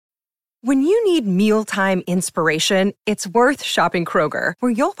When you need mealtime inspiration, it's worth shopping Kroger,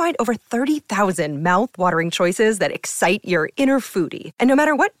 where you'll find over 30,000 mouth-watering choices that excite your inner foodie. And no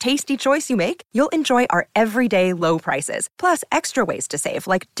matter what tasty choice you make, you'll enjoy our everyday low prices, plus extra ways to save,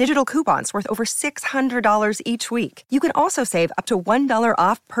 like digital coupons worth over $600 each week. You can also save up to $1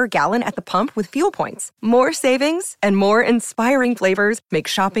 off per gallon at the pump with fuel points. More savings and more inspiring flavors make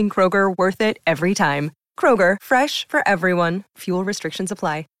shopping Kroger worth it every time. Kroger, fresh for everyone. Fuel restrictions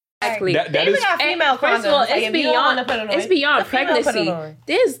apply. Exactly. That is, female First of all, it's beyond the female put it pregnancy. on.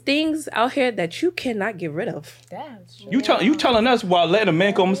 There's things out here that you cannot get rid of. That's true. you telling us while letting a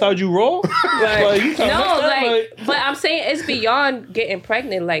man come inside you raw? Like, you telling us that? but I'm saying it's beyond getting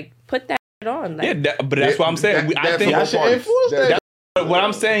pregnant. Like, put that on. Like, Yeah, but that's what I'm saying. I think I should enforce that. what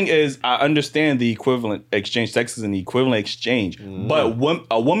I'm saying is I understand the equivalent exchange. Sex is an equivalent exchange, but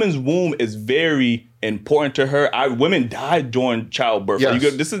a woman's womb is very important to her. Women die during childbirth.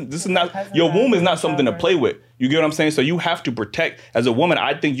 Yes. This is not, your womb is not something to play with. You get what I'm saying? So you have to protect, as a woman,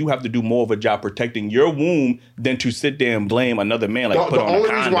 I think you have to do more of a job protecting your womb than to sit there and blame another man. Like, The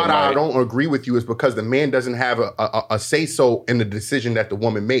only reason why I don't agree with you is because the man doesn't have a say-so in the decision that the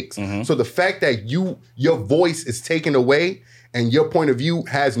woman makes. So the fact that your voice is taken away and your point of view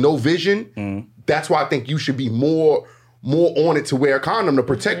has no vision, that's why I think you should be more on it to wear a condom to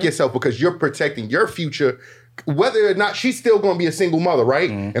protect yourself, because you're protecting your future, whether or not she's still going to be a single mother, right?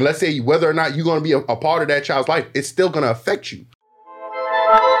 And let's say whether or not you're going to be a part of that child's life, it's still going to affect you.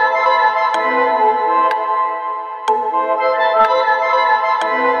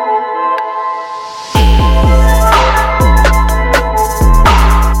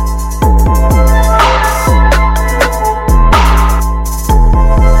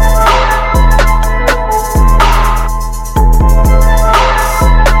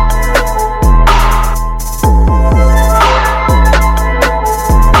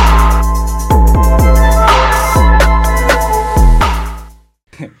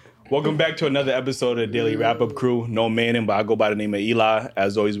 Welcome back to another episode of the Daily Wrap-Up Crew. No Manning, but I go by the name of Eli.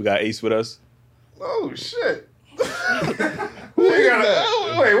 As always, we got Ace with us. Oh, shit. Wait,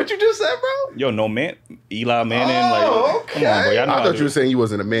 what you just said, bro? Yo, no man, Eli Manning. Okay. Come on, bro. Y'all know I how thought to you were saying you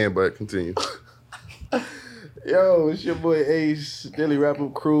wasn't a man, but continue. Yo, it's your boy Ace, Daily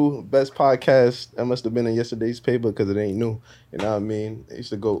Wrap-Up Crew, best podcast. That must have been in yesterday's paper because it ain't new. You know what I mean? It used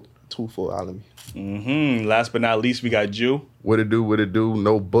to go 2 for out of me. Last but not least, we got Jew. What it do,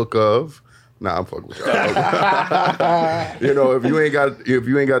 no book of. Nah, I'm fucking with y'all. You know, if you ain't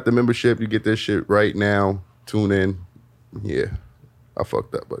got the membership, you get this shit right now. Tune in. Yeah. I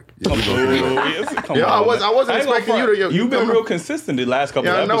fucked up, but I wasn't expecting you to. You've been real consistent the last couple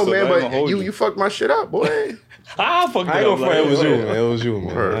of episodes. Yeah, I know, man, but you fucked my shit up, boy. I fucked it I up. ain't gonna front, it was you, man. It was you,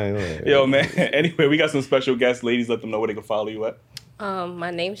 man. Yo, man. Anyway, we got some special guests. Ladies, let them know where they can follow you at. my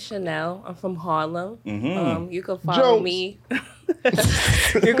name's Chanel. I'm from Harlem. You can follow me.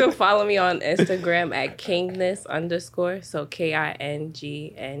 You can follow me on Instagram at Kingness_. So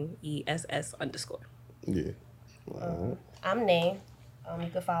KINGNESS_. Yeah. I'm Name. You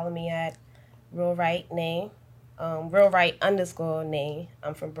can follow me at Real Right Name. Real Right _Name.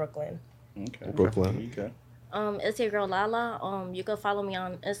 I'm from Brooklyn. Okay. Brooklyn. Okay. It's your girl Lala. You can follow me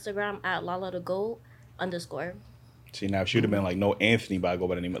on Instagram at LalaTheGoat _. See, now if she would have been like no Anthony, but I go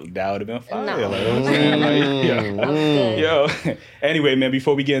by the name of that would have been fine. No. Like, you know what I'm saying? Like, I'm good. Yo. Anyway, man,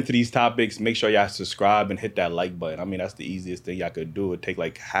 before we get into these topics, make sure y'all subscribe and hit that like button. I mean, that's the easiest thing y'all could do. It take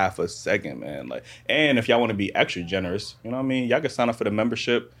like half a second, man. Like, and if y'all want to be extra generous, you know what I mean? Y'all can sign up for the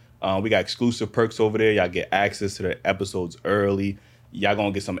membership. We got exclusive perks over there. Y'all get access to the episodes early. Y'all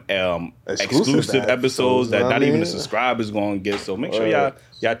gonna get some exclusive episodes that not even the subscribers gonna get. So make sure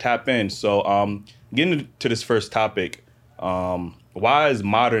y'all tap in. So getting to this first topic, why is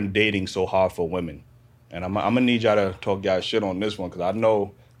modern dating so hard for women? And I'm gonna need y'all to talk y'all shit on this one, because I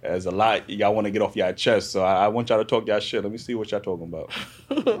know there's a lot y'all want to get off y'all chest. So I want y'all to talk y'all shit. Let me see what y'all talking about.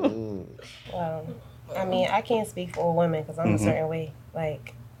 Well, I mean, I can't speak for women because I'm a certain way.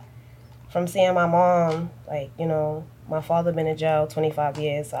 Like, from seeing my mom, like, you know, my father been in jail 25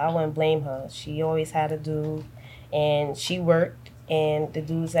 years, so I wouldn't blame her. She always had a dude, and she worked, and the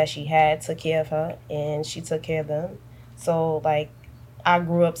dudes that she had took care of her, and she took care of them. So, like, I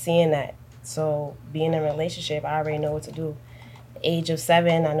grew up seeing that. So, being in a relationship, I already know what to do. Age of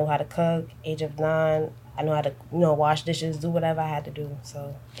 7, I know how to cook. Age of 9, I know how to, you know, wash dishes, do whatever I had to do.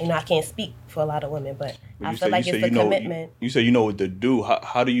 So, you know, I can't speak for a lot of women, but I feel like it's the commitment. You say you know what to do.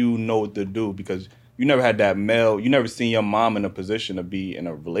 How do you know what to do? Because you never had that male, you never seen your mom in a position to be in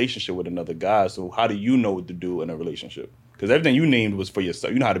a relationship with another guy. So how do you know what to do in a relationship? Because everything you named was for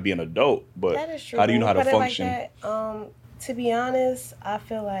yourself. You know how to be an adult, but That is true. how do you know how to function? Like that, To be honest, I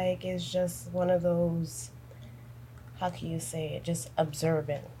feel like it's just one of those, how can you say it, just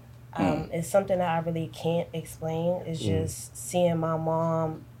observant. It's something that I really can't explain. It's just seeing my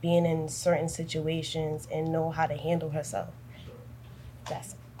mom being in certain situations and know how to handle herself.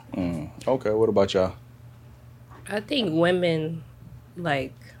 That's it. Okay, what about y'all? I think women,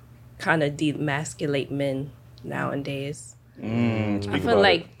 like, kind of demasculate men nowadays. I feel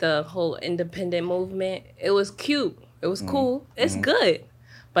like the whole independent movement, it was cute. It was cool. It's good.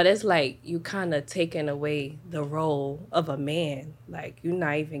 But it's like you kind of taking away the role of a man. Like, you're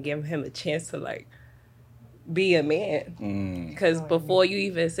not even giving him a chance to, like, be a man. Because before you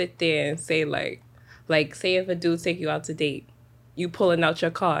even sit there and say, like, say if a dude take you out to date, you pulling out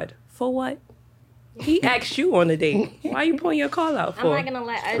your card. For what? He asked you on a date. Why you pulling your card out for? I'm not gonna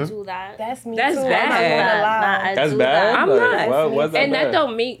lie, I do that. That's me That's too. bad. I'm not gonna lie. That's bad? I'm Like, not. what's that And bad?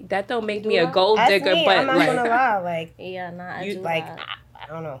 that don't make me a gold That's digger, me. but I'm not like, gonna lie. Like, Yeah, I You- do like that.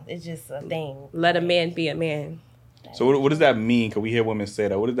 I don't know. It's just a thing. let a man be a man. So what does that mean? Can we hear women say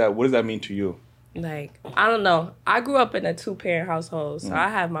that? What does that mean to you? Like, I don't know. I grew up in a 2-parent household, so I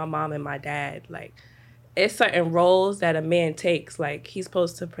have my mom and my dad. Like, it's certain roles that a man takes. Like, he's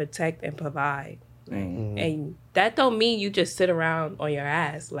supposed to protect and provide. Like, and that don't mean you just sit around on your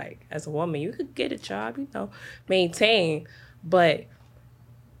ass. Like, as a woman, you could get a job, maintain, but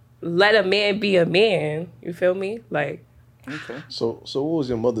let a man be a man. You feel me? Like, Okay. So what was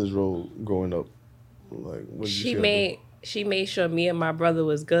your mother's role growing up? Like, what did she you made sure me and my brother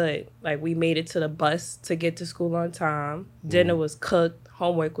was good. Like, we made it to the bus to get to school on time. Dinner was cooked.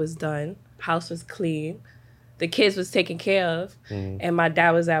 Homework was done. House was clean. The kids was taken care of. And my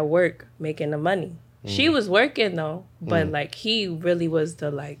dad was at work making the money. She was working though, but like he really was the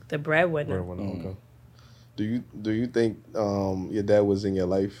breadwinner. Okay. Do you think your dad was in your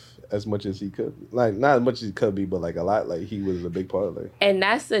life as much as he could? Like, not as much as he could be, but like a lot. Like, he was a big part of it. And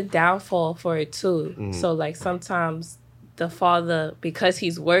that's the downfall for it too. So like sometimes the father, because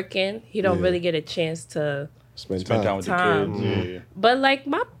he's working, he don't really get a chance to Spend Spend time time. with Time. the kids. Yeah. But like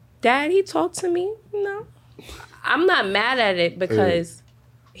my dad, he talked to me, I'm not mad at it because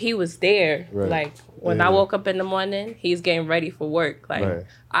he was there. Right. Like when I woke up in the morning, he's getting ready for work. Like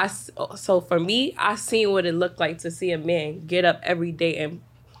Right. so for me, I seen what it looked like to see a man get up every day and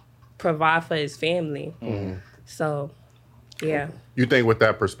provide for his family. So, yeah. You think with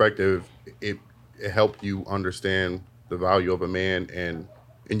that perspective, it helped you understand the value of a man and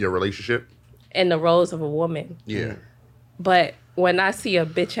in your relationship? And the roles of a woman. Yeah. But when I see a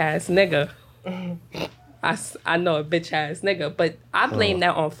bitch ass nigga, I know a bitch ass nigga, but I blame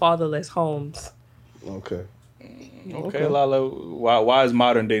that on fatherless homes. Okay. Okay, Lala. Why is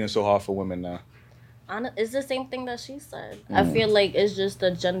modern dating so hard for women now? It's the same thing that she said. I feel like it's just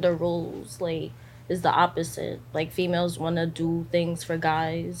the gender roles. Like, it's the opposite. Like, females want to do things for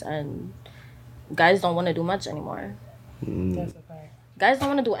guys, and guys don't want to do much anymore. That's a fact. Guys don't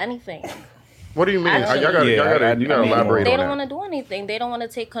want to do anything. What do you mean? Actually- You gotta elaborate They on don't that. want to do anything. They don't want to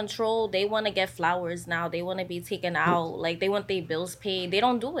take control. They want to get flowers now. They want to be taken out. Like, they want their bills paid. They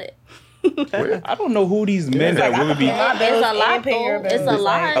don't do it. I don't know who these men that really be. My It's bills a lot, and pay your though. It's bills. a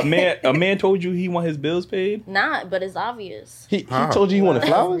lot. A man told you he want his bills paid. Not, but it's obvious. He told you he wanted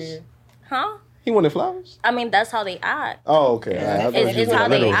flowers? weird. Huh? He wanted flowers? I mean, that's how they act. Oh, okay. I thought It's you how wanted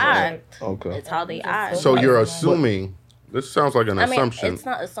they literal flowers. act. Okay. It's how they act. So you're assuming. This sounds like an I mean, assumption. it's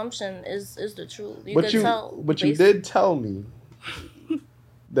not assumption. It's the truth. You But could you, tell. but you based- did tell me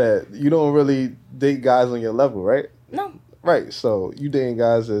that you don't really date guys on your level, right? No. Right. So you dating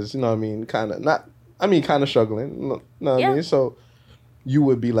guys as, you know what I mean, kind of struggling. Know what I Yeah. mean? So you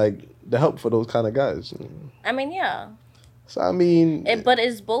would be like the help for those kind of guys. I mean, yeah. So I mean, But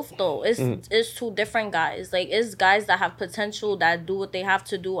it's both though. It's two different guys. Like, it's guys that have potential, that do what they have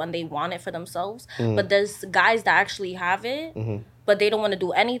to do and they want it for themselves. But there's guys that actually have it, but they don't want to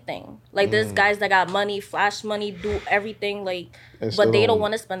do anything. Like, there's guys that got money, flash money, do everything. Like, And still but they don't don't-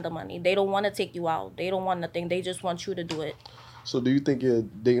 want to spend the money. They don't want to take you out. They don't want nothing. They just want you to do it. so do you think you're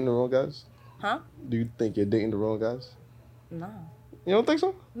dating the wrong guys? Huh? Do you think you're dating the wrong guys? No. You don't think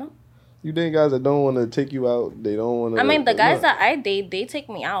so? No. You dating guys that don't want to take you out. They don't want to. I mean, the guys that I date, they take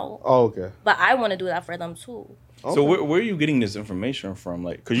me out. Oh, okay. But I want to do that for them too. So where are you getting this information from?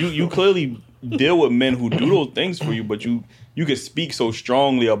 Like, because you clearly deal with men who do those things for you, but you can speak so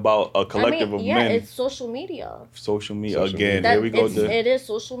strongly about a collective of men. It's social media. Social media Social again. media. There we go. It is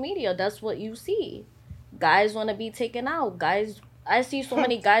social media. That's what you see. Guys want to be taken out. Guys, I see so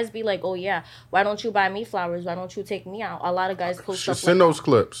many guys be like, "Oh yeah, why don't you buy me flowers? Why don't you take me out?" A lot of guys post stuff Send like those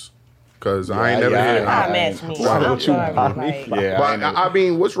clips. Because I ain't never heard I that. match me. Why I'm don't you sorry. buy me? Like, Yeah, But I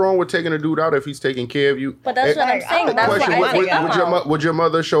mean, what's wrong with taking a dude out if he's taking care of you? But that's what I'm saying. That's Question: why I take them out. would your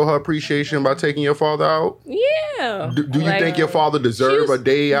mother show her appreciation by taking your father out? Yeah. Do you think your father deserve a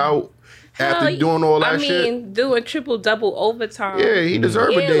day out after doing all that shit? I mean, doing triple-double overtime. Yeah, he deserve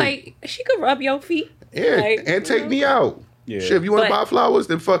a day. Like, she could rub your feet. Yeah, like, and take me out. Yeah. Shit, if you want to But buy flowers,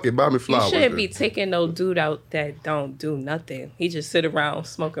 then fuck it, buy me You flowers. shouldn't then. be taking no dude out that don't do nothing. He just sit around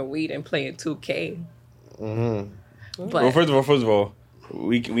smoking weed and playing 2K. But Well, first of all,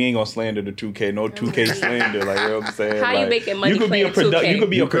 we ain't gonna slander the 2K. No 2K slander. Like, you know what I'm saying? How you Like, making money you could be a playing 2K? You could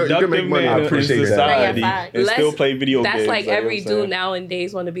be a You could productive make money. man I in appreciate that. society Yeah, and still play video That's games. like you know every what I'm saying? dude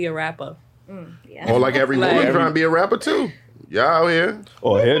nowadays want to be a rapper. Or like every Like- woman trying to be a rapper too. Y'all out here.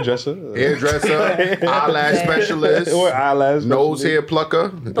 Or hairdresser. Hairdresser, eyelash specialist, Or eyelash. nose hair plucker.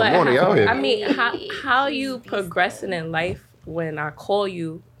 But Come on, they out here. I mean, how you progressing in life when I call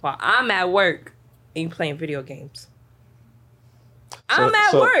you while I'm at work and you playing video games? I'm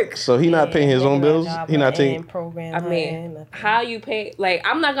at work. So he not paying his own bills? He not taking... program. I mean, how you pay? Like,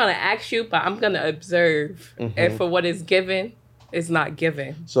 I'm not gonna ask you, but I'm gonna observe. And for what is given, is not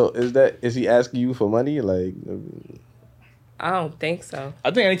given. So is he asking you for money? Like, I don't think so.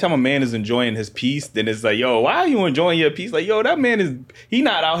 I think anytime a man is enjoying his peace, then it's like, yo, why are you enjoying your peace? Like, yo, that man he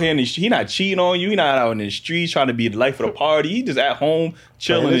not out here he not cheating on you. He not out in the streets trying to be the life of the party. He just at home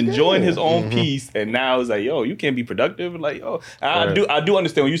chilling, enjoying his own peace. And now it's like, yo, you can't be productive. Like, yo, I do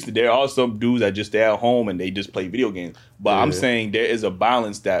understand what you said. There are some dudes that just stay at home and they just play video games. But I'm saying there is a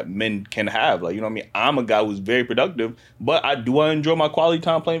balance that men can have. Like, you know what I mean? I'm a guy who's very productive, but I enjoy my quality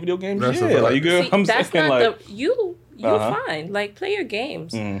time playing video games. That's a Yeah, fact. like, you get what I'm that's saying? not Like, you fine. Like, play your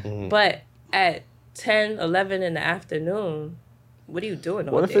games. But at 10, 11 in the afternoon, what are you doing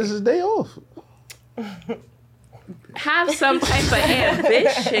all what if day? it's his day off? Have some type of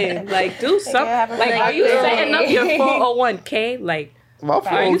ambition. Like, do something. have a Like, are you good setting up day. your 401k? Like, My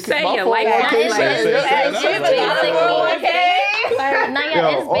are you setting your life up? It's Like,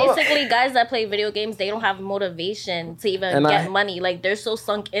 it's basically guys that play video games. They don't have motivation to even get money. Like, they're so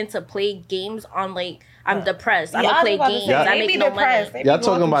sunk into play games on, like, I'm depressed. I don't play games. I make no money. Y'all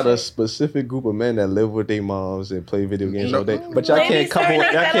talking about a specific group of men that live with their moms and play video games all day. But y'all can't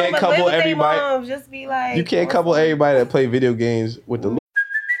couple everybody. Just be like, You can't couple everybody that play video games with the...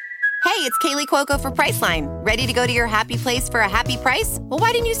 Hey, it's Kaylee Cuoco for Priceline. Ready to go to your happy place for a happy price? Well,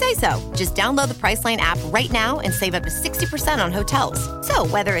 why didn't you say so? Just download the Priceline app right now and save up to 60% on hotels. So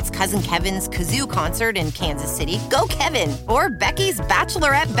whether it's Cousin Kevin's Kazoo Concert in Kansas City, go Kevin, or Becky's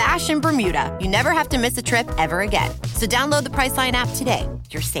Bachelorette Bash in Bermuda, you never have to miss a trip ever again. So download the Priceline app today.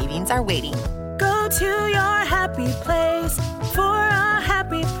 Your savings are waiting. Go to your happy place for a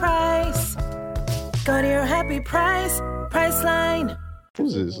happy price. Go to your happy price, Priceline.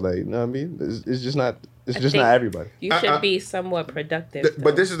 Who's this? Like, you know what I mean? It's just not everybody. you should be somewhat productive.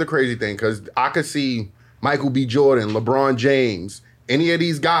 But this is the crazy thing, because I could see Michael B. Jordan, LeBron James, any of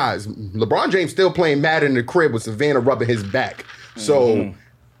these guys. LeBron James still playing Madden in the crib with Savannah rubbing his back. So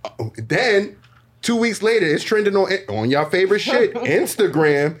then 2 weeks later, it's trending on y'all favorite shit,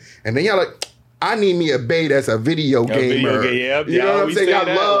 Instagram, and then y'all like, I need me a bae that's a video gamer. Yep. You know what I'm saying? Y'all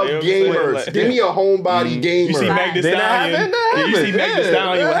love gamers. Give me a homebody gamer. You see Meg Thee Stallion. You see Meg Thee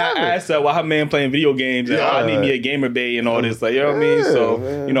Stallion with her ass up while her man playing video games. And I need me a gamer bae and all this. Like, you know what I mean?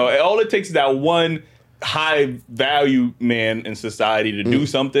 So, you know, all it takes is that one high value man in society to do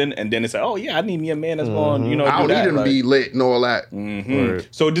something, and then it's like, oh yeah, I need me a man that's going, you know, I don't do need that. him to be lit and all that.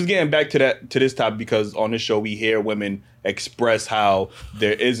 So just getting back to this topic, because on this show we hear women express how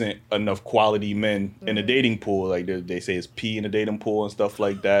there isn't enough quality men in the dating pool. Like they say it's pee in the dating pool and stuff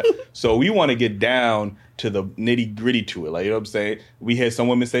like that. So we want to get down to the nitty gritty to it. Like, you know what I'm saying? We hear some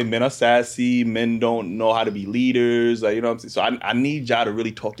women say men are sassy, men don't know how to be leaders. Like, you know what I'm saying? So I need y'all to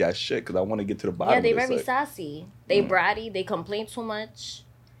really talk y'all shit, because I want to get to the bottom of this. Yeah, they very sassy. They bratty. They complain too much.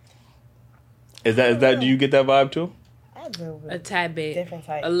 Is that do you get that vibe too? I do. A tad bit. Different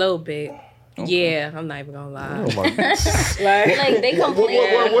type. A little bit. Yeah, I'm not even gonna lie. Oh my Like, they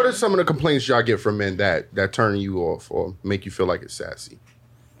complain. What are some of the complaints y'all get from men that turn you off or make you feel like it's sassy?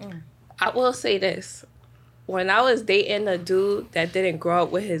 I will say this. When I was dating a dude that didn't grow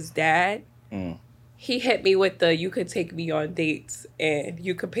up with his dad, he hit me with the, you could take me on dates and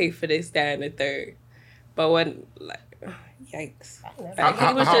you could pay for this, that, and the third. But when, like, yikes. Like,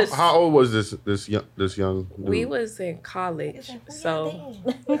 he was just... How old was this young dude? We was in college, so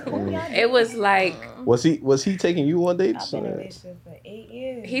it was like... Was he taking you on dates? I've been in a relationship for 8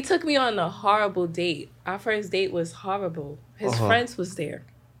 years. He took me on a horrible date. Our first date was horrible. His friends was there.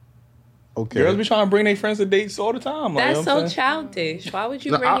 Okay. Girls be trying to bring their friends to dates all the time. Like, That's you know what so I'm saying? childish. Why would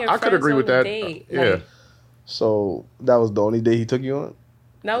you No, bring your I could friends agree on with a that. date? Yeah. Like, So that was the only date he took you on?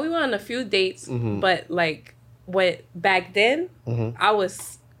 no, we went on a few dates, but like back then, I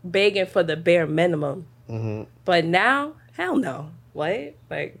was begging for the bare minimum. But now, hell no. What?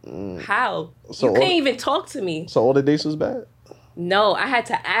 Like, how? So you can't even talk to me. So all the dates was bad? No, I had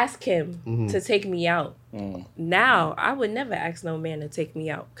to ask him to take me out. Now, I would never ask no man to take me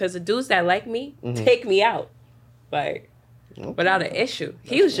out. Because the dudes that like me, take me out. Like, without an issue.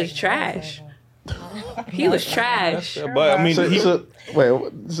 He was just trash. He was trash. But I mean, So you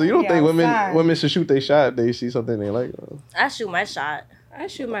don't think outside. women should shoot their shot if they see something they like? I shoot my shot. I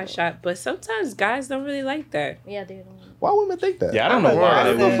shoot my shot, but sometimes guys don't really like that. Yeah, they don't. Why women think that? yeah, I don't know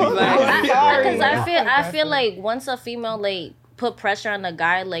why. Because I feel like once a female like put pressure on a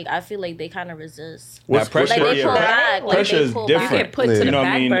guy, like I feel like they kind of resist. That pressure, Like they pull back. Like pressure they is pull different. You back. get put to the You know what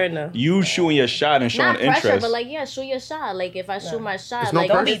I back mean? burner. You shooting your shot and showing Not pressure, interest. but like shoot your shot. Like if I shoot my shot, It's no like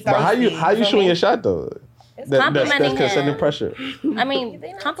pressure. But how you shooting your shot though? That's complimenting considered him. pressure. I mean,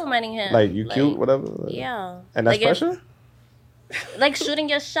 complimenting him. Like you cute, whatever. Like, Yeah. And that's Like, if- pressure? Like shooting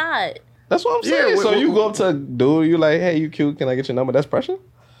your shot. That's what I'm saying. So you go up to a dude, you like, hey, you cute, can I get your number? That's pressure?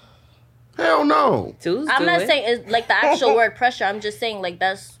 Hell no. Dudes I'm do not it. saying it's like the actual word pressure. I'm just saying like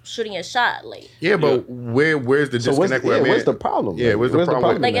that's shooting your shot. Like Yeah, but where's the So what's disconnect? where's the problem? Yeah, where's the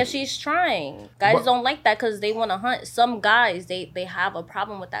problem? if she's trying, guys don't like that because they want to hunt. Some guys they have a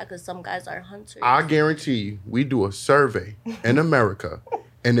problem with that because some guys are hunters. I guarantee you, we do a survey in America,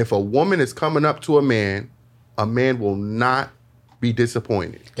 and if a woman is coming up to a man will not be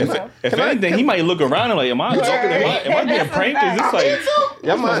disappointed. If anything, he might look around and like, am I being pranked? Is this like,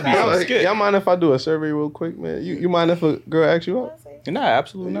 Y'all mind, be some skit. y'all mind if I do a survey real quick, man? You mind if a girl asks you out? nah,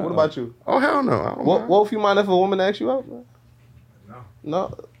 absolutely not. What about you? Oh hell no! I don't mind. What if you mind if a woman asks you out? Man?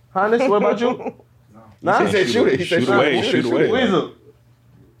 No. Hannes, what about you? No. Nah? He said shoot it. He said Shoot away, shoot away. Weasel.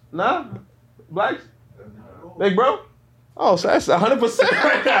 Nah? Blacks? Big bro? Oh, so that's 100%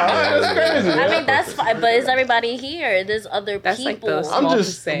 right now. That's crazy. I mean that's fine, but is everybody here? There's other That's like people. the I'm small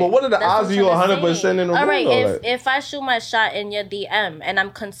just, percent. but what are the That's odds what of you I'm trying to 100% in the room? All right, though? if I shoot my shot in your DM and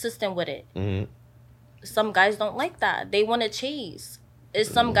I'm consistent with it, some guys don't like that. They want to chase. It's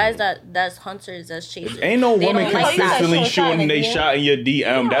some guys that's hunters, that's chasers. Ain't no They woman don't like that. consistently Shot in shooting the they DM. shot in your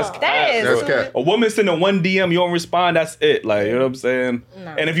DM. That's That is. That's cap. a woman sending one DM, you don't respond. That's it. Like, you know what I'm saying?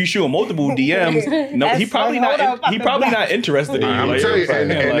 No. And if you shoot multiple DMs, no, he probably Hold not. up, He probably not interested in you. I'm Like, telling you, know what I'm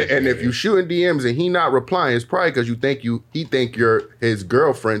saying? Like, and if you shooting DMs and he not replying, it's probably because he think you're his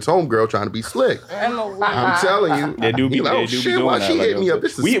girlfriend's homegirl trying to be slick. I'm telling you, They do be, He like, they oh do be shit, doing why that. she Like, hit me up?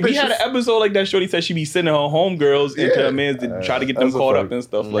 This is we had an suspicious. episode like that. Shorty said she be sending her homegirls into Yeah. a man's to try to get them That's a caught fact. up and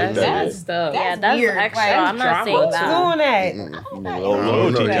stuff like That's that. stuff. Yeah, that's weird. extra. Like, I'm not saying Who's that. doing that?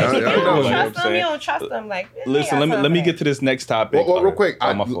 Loyalty. know. That's I the know. thing, You don't you know what I'm trust them. You saying? don't trust them. Like, Listen, let me get to this next topic. Well, real quick,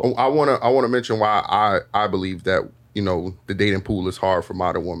 Oh, my fault. I wanna mention why I believe that the dating pool is hard for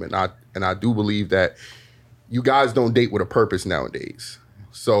modern women. I do believe that you guys don't date with a purpose nowadays.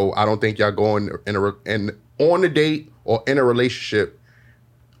 So I don't think y'all going on a date or in a relationship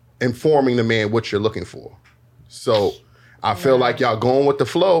informing the man what you're looking for. So I feel like y'all going with the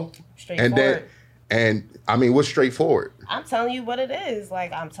flow, and I mean, what's straightforward? I'm telling you what it is.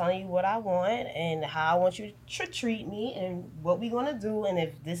 Like, I'm telling you what I want and how I want you to treat me and what we gonna do. And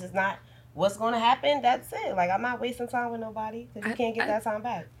if this is not what's gonna happen, that's it. Like, I'm not wasting time with nobody because you can't get that time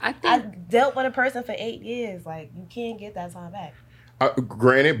back. I dealt with a person for 8 years. Like, you can't get that time back.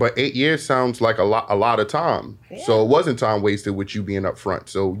 Granted, but 8 years sounds like a lot of time. Yeah. So it wasn't time wasted with you being up front.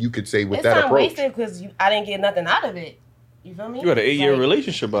 So you could say with It's that time approach. wasted because I didn't get nothing out of it. You feel me? You had an 8-year Like,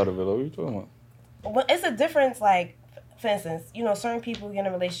 relationship out of it. What are you talking about? Well, it's a difference, like, for instance, certain people get in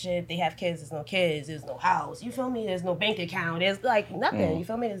a relationship, they have kids, there's no house. You feel me? There's no bank account. There's, like, nothing. You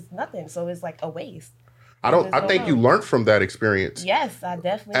feel me? There's nothing. So it's, like, a waste. I think you learned from that experience. Yes, I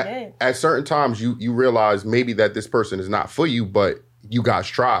definitely did. At certain times, you realize maybe that this person is not for you, but you guys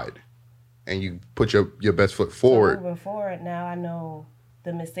tried. And you put your best foot forward. So moving forward, now I know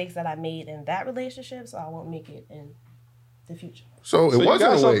the mistakes that I made in that relationship, so I won't make it in the future. So it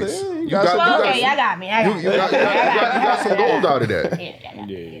wasn't a waste. You You got got, something. Okay, y'all got me. you got some gold out of that.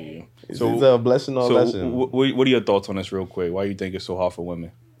 Yeah. It's a blessing or a lesson. What are your thoughts on this real quick? Why you think it's so hard for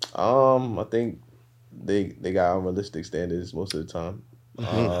women? I think they got unrealistic standards most of the time.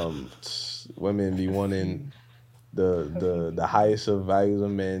 Women be wanting the highest of values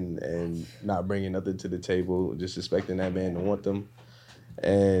of men and not bringing nothing to the table, just expecting that man to want them.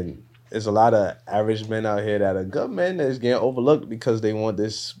 And there's a lot of average men out here that are good men that's getting overlooked because they want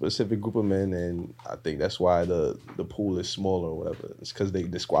this specific group of men, and I think that's why the pool is smaller or whatever. It's because they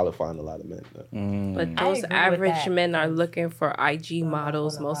disqualifying a lot of men. But those average men are looking for IG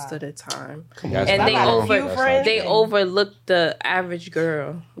models most of the time, and they overlook the average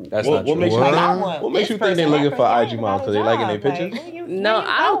girl. That's not true. What makes you think they're looking for IG models? Because they liking their pictures? No,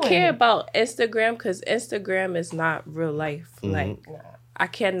 I don't care about Instagram because Instagram is not real life. Like, I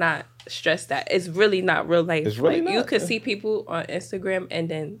cannot stress that. It's really not real life. It's really not. You could see people on Instagram and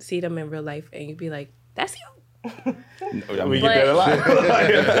then see them in real life and you'd be like, that's you. I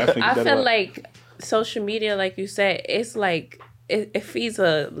feel like social media, like you said, it's like, it feeds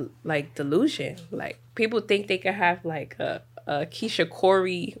a like delusion. Like, people think they can have like a Keisha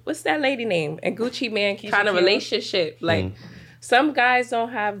Corey, what's that lady name? And Gucci Man kind of relationship. Like, some guys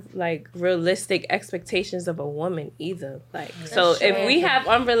don't have like realistic expectations of a woman either. Like, so if we have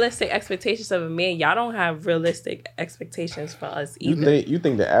unrealistic expectations of a man, y'all don't have realistic expectations for us either. You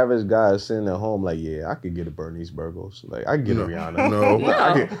think the average guy is sitting at home like, yeah, I could get a Bernice Burgos. Like, I could get a Rihanna. No.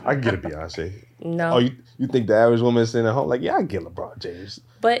 I could get a Beyonce. No. Oh, you think the average woman is sitting at home like, yeah, I get LeBron James.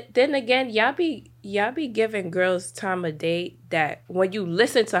 But then again, y'all be giving girls time of day that when you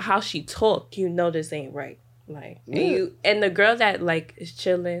listen to how she talk, you know this ain't right. Like, and the girl that like is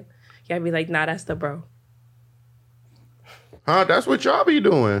chilling, y'all be like, nah, that's the bro. Huh? That's what y'all be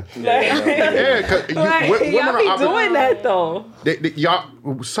doing. Yeah, cause y'all be doing that though.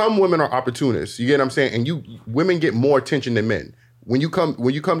 Y'all, some women are opportunists. You get what I'm saying? And women get more attention than men. When you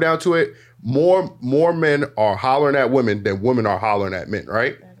come down to it, more men are hollering at women than women are hollering at men.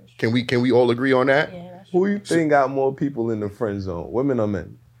 Right? Can we all agree on that? Yeah, who you think got more people in the friend zone, women or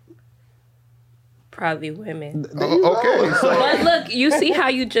men? Probably women. Okay. But look, you see how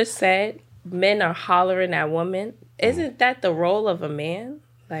you just said men are hollering at women? Isn't that the role of a man?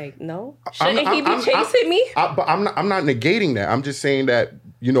 Like, no? Shouldn't he be chasing me? But I'm not negating that. I'm just saying that,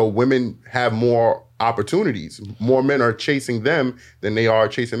 women have more opportunities. More men are chasing them than they are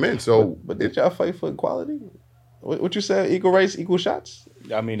chasing men. So, but did y'all fight for equality? What you said? Equal rights, equal shots?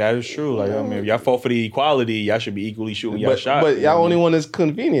 I mean, that is true. Like, I mean, if y'all fought for the equality, y'all should be equally shooting y'all shot. But y'all only one is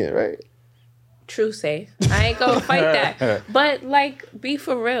convenient, right? True say. I ain't gonna fight that. But, like, be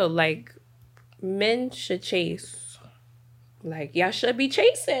for real. Like, men should chase. Like, y'all should be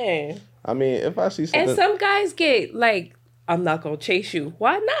chasing. I mean, if I see something... And some guys get, like, I'm not gonna chase you.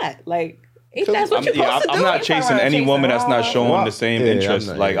 Why not? Like, ain't that's what you're supposed to do? I'm not chasing any woman that's not showing the same interest.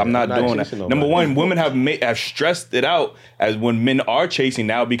 I'm not doing that. Number one, women have stressed it out as when men are chasing,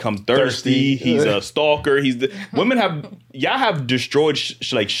 now become thirsty. He's a stalker. Y'all have destroyed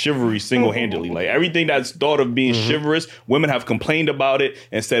like chivalry single-handedly. Like, everything that's thought of being chivalrous, women have complained about it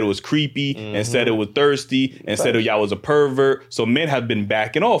and said it was creepy and said it was thirsty and said y'all was a pervert. So men have been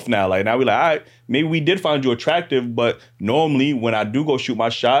backing off now. Like, now we're like, all right, maybe we did find you attractive, but normally when I do go shoot my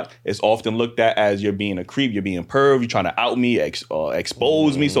shot, it's often looked at as you're being a creep, you're being perv, you're trying to out me,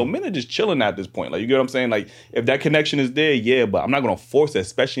 expose me. So men are just chilling at this point. Like, you get what I'm saying? Like, if that connection is there, yeah, but I'm not going to force it,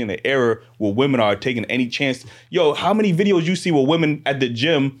 especially in the era where women are taking any chance. Yo, how many videos you see with women at the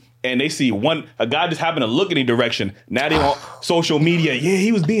gym and they see a guy just happened to look in any direction. Now they on social media. Yeah,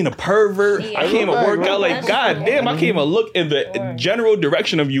 he was being a pervert. I can't even work out. Like, God damn, I can't even look in the general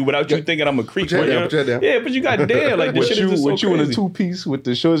direction of you without you thinking I'm a creep. Yeah, but you got damn. Like, this shit is just so crazy. You in a two-piece with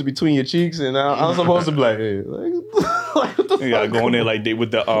the shorts between your cheeks, and I'm supposed to be like, hey, like what the fuck? You gotta go in there like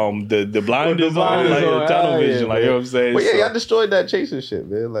with the blinders on, like the tunnel vision. Like, you know what I'm saying? But yeah, y'all destroyed that chasing shit,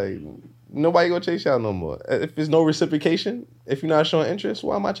 man. Like, nobody gonna chase y'all no more. If there's no reciprocation, if you're not showing interest,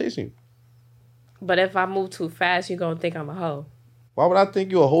 why am I chasing you? But if I move too fast, you're gonna think I'm a hoe. Why would I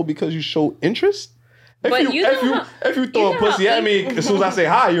think you're a hoe because you show interest? If you throw a pussy at me, as soon as I say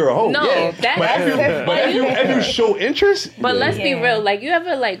hi, you're a hoe. No, yeah. If you show interest. But let's be real. Like, you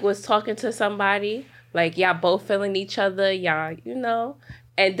ever was talking to somebody, like, y'all both feeling each other, y'all,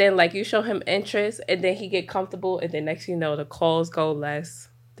 and then like you show him interest, and then he get comfortable, and then next thing you know, the calls go less.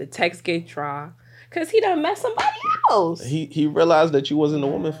 The text get dry because he done met somebody else. He realized that you wasn't a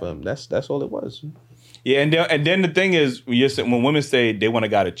woman for him. That's all it was. Yeah, and then the thing is, when women say they want a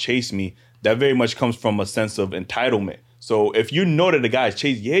guy to chase me, that very much comes from a sense of entitlement. So if you know that the guy is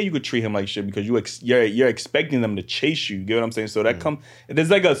chasing, yeah, you could treat him like shit because you're expecting them to chase you. You get what I'm saying? So that there's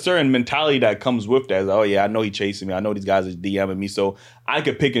like a certain mentality that comes with that. Oh yeah, I know he chasing me. I know these guys are DMing me, so I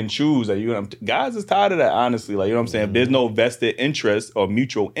could pick and choose. Like, guys is tired of that, honestly. Like, you know what I'm saying? If there's no vested interest or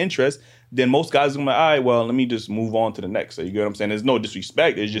mutual interest, then most guys are gonna be like, all right, well, let me just move on to the next. So you get what I'm saying? There's no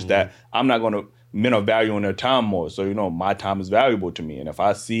disrespect. It's just that men are valuing their time more. So, my time is valuable to me. And if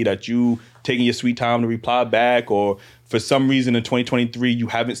I see that you taking your sweet time to reply back, or for some reason in 2023 you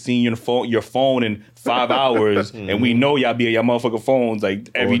haven't seen your phone in 5 hours, and we know y'all be on your motherfucking phones like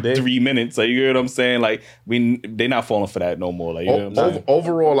every 3 minutes. Like, you know what I'm saying? Like, they're not falling for that no more. Like, you know what I'm saying?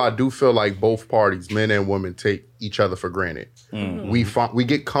 Overall, I do feel like both parties, men and women, take each other for granted. We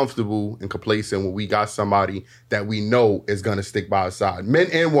get comfortable and complacent when we got somebody that we know is gonna stick by our side. Men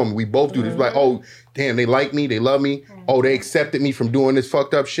and women, we both do this. Like, oh, damn, they like me, they love me. Oh, they accepted me from doing this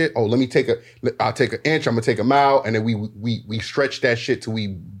fucked up shit. Oh, I'll take an inch, I'm gonna take a mile, and then we stretch that shit till we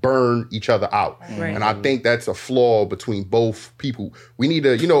burn each other out. Right. And I think that's a flaw between both people. We need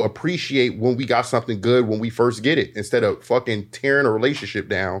to, appreciate when we got something good when we first get it, instead of fucking tearing a relationship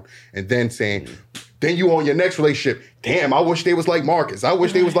down and then saying, then you on your next relationship, damn, I wish they was like Marcus. I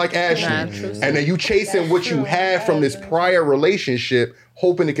wish they was like Ashley. And then you chasing what you had from this prior relationship,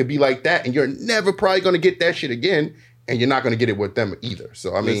 hoping it could be like that. And you're never probably going to get that shit again. And you're not going to get it with them either.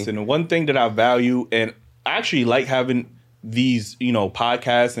 So, I mean. Listen, one thing that I value, and I actually like having these,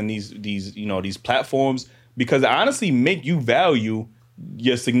 podcasts and these platforms, because I honestly make you value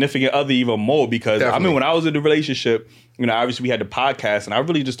your significant other even more. Because Definitely. I mean, when I was in the relationship, obviously we had the podcast, and I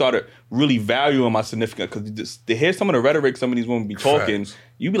really just started really valuing my significant, because to hear some of the rhetoric some of these women be talking,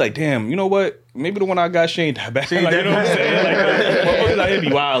 you be like, damn, you know what? Maybe the one I got, she ain't that bad. Like, you know what I'm saying? Like, motherfuckers out here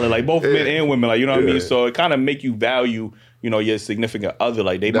be wilding, like both men and women, like, you know what I mean? So it kind of make you value, your significant other.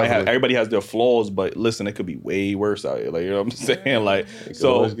 Like, they might have, everybody has their flaws, but listen, it could be way worse out here. Like, you know what I'm saying? Like,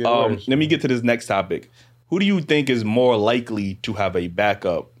 so let me get to this next topic. Who do you think is more likely to have a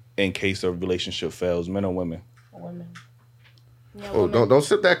backup in case a relationship fails, men or women? Women. Oh, don't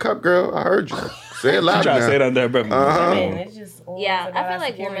sip that cup, girl. I heard you. Say it loud. You try to say it under her breath. It's just I feel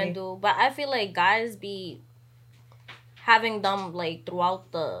like women do, but I feel like guys be having them like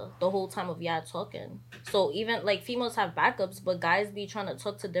throughout the whole time of y'all talking. So even like females have backups, but guys be trying to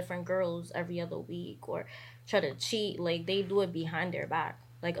talk to different girls every other week or try to cheat. Like, they do it behind their back,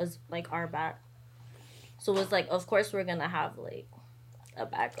 like us, like our back. So it's like, of course we're gonna have like a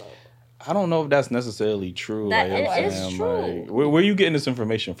backup. I don't know if that's necessarily true. That is true. Like, where are you getting this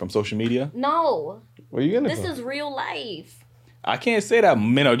information from? Social media? No. Where are you getting it from? This is real life. I can't say that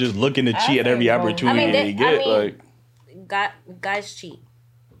men are just looking to cheat at every opportunity they get. Guys cheat.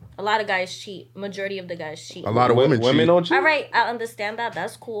 A lot of guys cheat. Majority of the guys cheat. A lot of women don't cheat. All right, I understand that.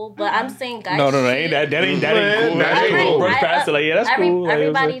 That's cool. But I'm saying guys No, cheat. that ain't cool. That ain't cool. Brush past it. Like, yeah, that's cool.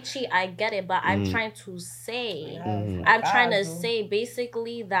 Everybody cheat. I get it. But I'm trying to say,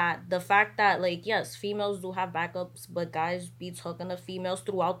 basically that the fact that, like, yes, females do have backups, but guys be talking to females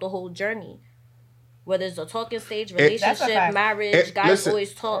throughout the whole journey. Whether it's a talking stage, relationship, marriage, guys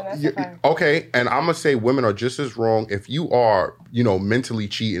always talk. Okay, and I'm going to say women are just as wrong if you are, mentally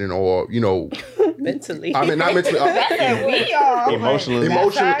cheating or, mentally. I mean, not mentally. We are.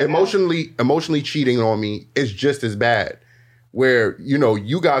 Emotionally cheating on me is just as bad. Where,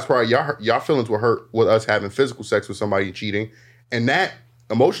 you guys probably, y'all feelings were hurt with us having physical sex with somebody and cheating. And that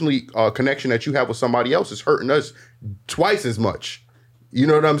emotionally connection that you have with somebody else is hurting us twice as much. You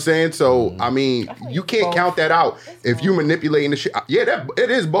know what I'm saying? So, I mean, you can't count that out. If you manipulating the shit,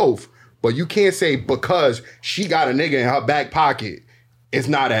 it is both. But you can't say because she got a nigga in her back pocket, it's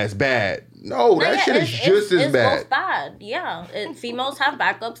not as bad. No, that shit is just as bad. It's both bad. Yeah, females have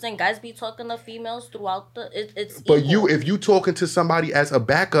backups, and guys be talking to females throughout the. It's. But if you talking to somebody as a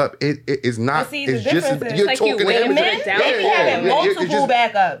backup, it is not. See, it's just you're like talking you to him. Men, they be having multiple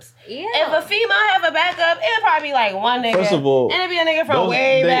backups. Yeah. If a female have a backup, it'll probably be like one nigga. First of all, and it'll be a nigga from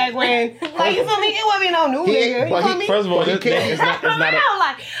way back when. Like, you feel me? It won't be no new nigga. You feel me? First of all,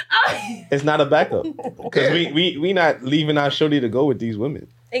 it's not a backup because we not leaving our shorty to go with these women.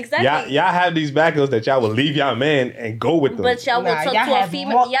 Exactly. Y'all have these backups that y'all will leave y'all man and go with them. But y'all will talk to a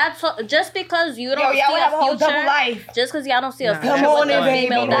female. Just because you don't see a future. Just because y'all don't see a future with a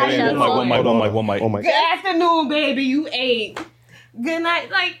female that y'all talk. One mic. Good afternoon, baby. You ate. Good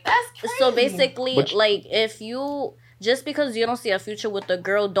night. Like, that's crazy. So basically, like, if you... Just because you don't see a future with a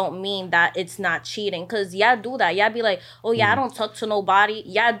girl don't mean that it's not cheating. Because y'all do that. Y'all be like, oh, yeah, I don't talk to nobody.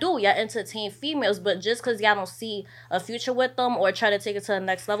 Y'all do. Y'all entertain females. But just because y'all don't see a future with them or try to take it to the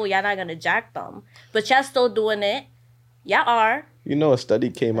next level, y'all not going to jack them. But y'all still doing it. Y'all are. A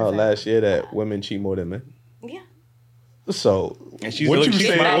study came out last year that women cheat more than men. Yeah. So what you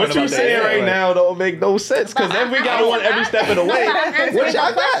saying right now don't make no sense because then we got one every step of the way.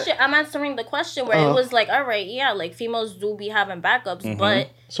 I'm answering the question where it was like, all right, yeah, like females do be having backups,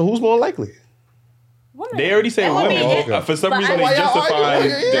 but so who's more likely? Women. They already say women. For some reason, they justify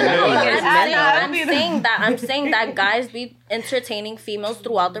I'm saying that guys be entertaining females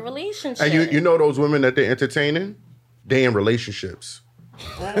throughout the relationship. And you know those women that they're entertaining, they in relationships.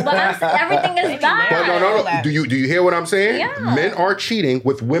 But everything is bad. But no. Do you hear what I'm saying? Yeah. Men are cheating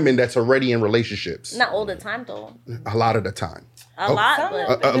with women that's already in relationships. Not all the time, though. A lot of the time. A lot,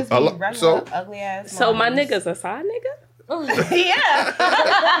 but... So, ugly ass. So my nigga's a side nigga? Yeah.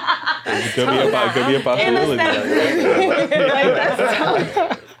 It could be a possibility.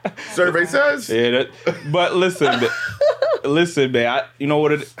 Survey says. Yeah, but listen, man. You know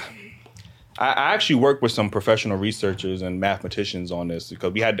what? I actually worked with some professional researchers and mathematicians on this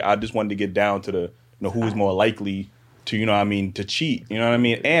because I just wanted to get down to the who was more likely to to cheat. You know what I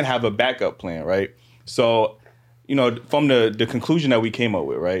mean, and have a backup plan, right? So, from the conclusion that we came up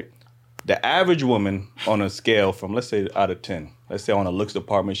with, right? The average woman on a scale from, let's say, out of 10, let's say on a looks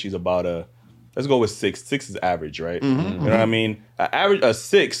department, she's about let's go with 6. 6 is average, right? Mm-hmm. You know what I mean? A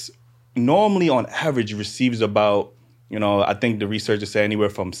 6 normally on average receives about, I think the researchers say anywhere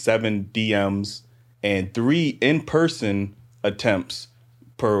from 7 DMs and 3 in-person attempts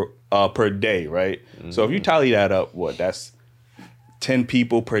per day, right? Mm-hmm. So if you tally that up, that's 10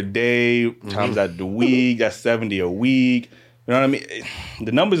 people per day times that the week, that's 70 a week. You know what I mean?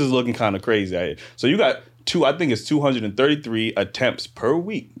 The numbers is looking kind of crazy out here. So you got I think it's 233 attempts per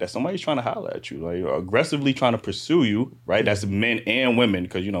week that somebody's trying to holler at you, like aggressively trying to pursue you, right? That's men and women,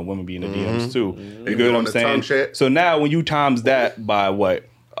 because women be in the DMs too. You get what I'm saying? So now when you times that by what?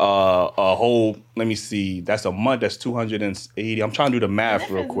 A whole, let me see, that's a month, that's 280. I'm trying to do the math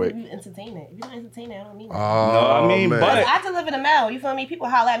real quick. You entertain it. If you don't entertain it, I don't mean it. No, I mean, man. but I deliver the mail, you feel me? People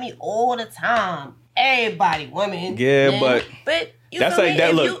holler at me all the time. Everybody, women. Yeah, men. but you that's feel like me? that.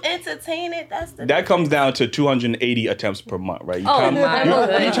 If Look, you entertain it, that's the that comes down to 280 attempts per month, right? You My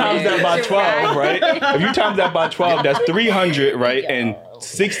goodness. you times that by 12, right? If you times that by 12, that's 300, right? And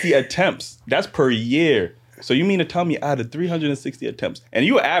 60 attempts. That's per year. So you mean to tell me out of 360 attempts, and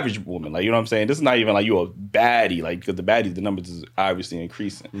you're an average woman, like, you know what I'm saying? This is not even like you're a baddie, like, because the baddies, the numbers is obviously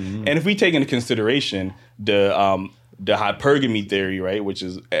increasing. Mm-hmm. And if we take into consideration the hypergamy theory, right, which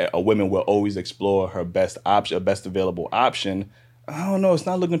is a woman will always explore her best option, best available option. I don't know, it's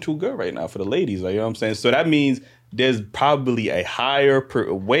not looking too good right now for the ladies, like, you know what I'm saying? So that means there's probably a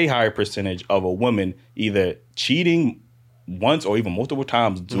way higher percentage of a woman either cheating once or even multiple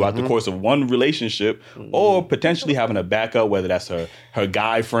times throughout the course of one relationship, or potentially having a backup, whether that's her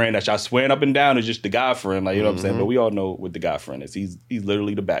guy friend that y'all swearing up and down is just the guy friend, like, you know what I'm saying? But we all know what the guy friend is. He's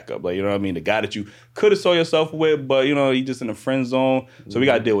literally the backup, like, you know what I mean? The guy that you could have saw yourself with, but he just in the friend zone. So we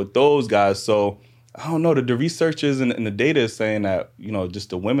got to deal with those guys. So I don't know, the researchers and the data is saying that, just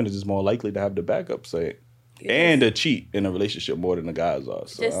the women is just more likely to have the backup, say, and to cheat in a relationship more than the guys are.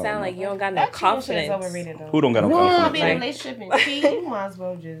 So, just sound like you don't got no confidence. Who don't got no confidence? Be in a relationship and cheat, you might as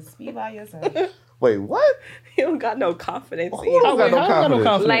well just be by yourself. Wait, what? You don't got no confidence. Who don't got no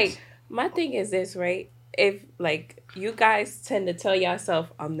confidence? Like, my thing is this, right? If, like, you guys tend to tell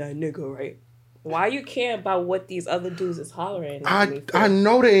yourself, I'm that nigga, right? Why you care about what these other dudes is hollering at me for? I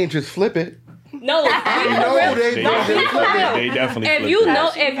know they ain't just flip it. No, they definitely if you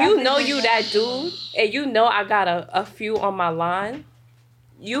know you that dude, and I got a few on my line,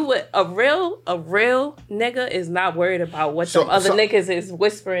 a real nigga is not worried about what some other niggas is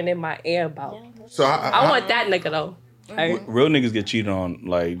whispering in my ear about. So I want that nigga though. Right? Real niggas get cheated on,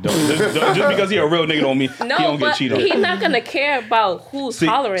 like, just because he a real nigga don't mean he don't get cheated on. He's not gonna care about who's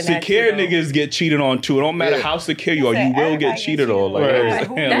hollering at you. Secure niggas get cheated on too. It don't matter how secure you are, you will get cheated on. Like,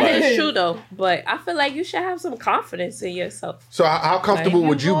 that is true though, but I feel like you should have some confidence in yourself. So how comfortable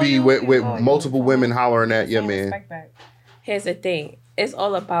would you be with multiple women hollering at your man? Here's the thing: it's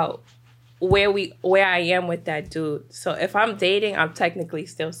all about where I am with that dude. So if I'm dating, I'm technically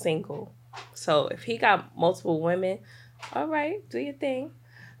still single. So if he got multiple women, all right, do your thing.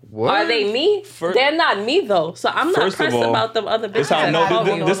 What? Are they me? They're not me though. So I'm not pressed about them other bitches.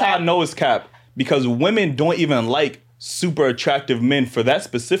 This how I know it's cap. Because women don't even like super attractive men for that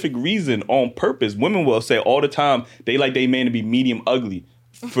specific reason on purpose. Women will say all the time they like their man to be medium ugly.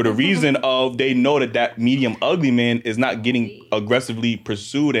 For the reason of they know that medium ugly man is not getting aggressively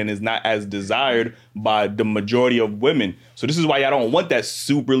pursued and is not as desired by the majority of women. So this is why y'all don't want that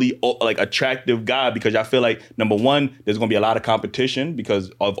superly like attractive guy, because y'all feel like, number one, there's gonna be a lot of competition because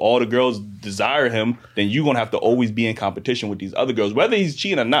of all the girls desire him. Then you're gonna have to always be in competition with these other girls, whether he's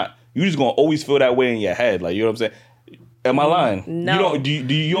cheating or not. You just gonna always feel that way in your head, like, you know what I'm saying? Am I lying? No.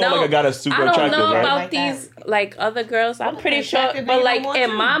 You don't like a guy that's super attractive, right? I don't know about these like other girls. I'm pretty sure, but like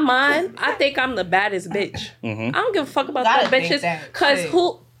in my mind, I think I'm the baddest bitch. I don't give a fuck about those bitches. Cause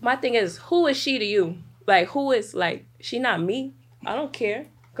my thing is, who is she to you? Like, who is, like, she not me? I don't care.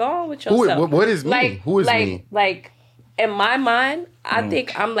 Go on with yourself. What is me? Like, who is me? Like in my mind, I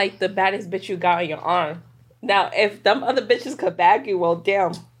think I'm like the baddest bitch you got on your arm. Now, if them other bitches could bag you, well,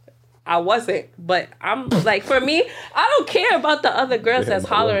 damn. I wasn't, but I'm like, for me, I don't care about the other girls that's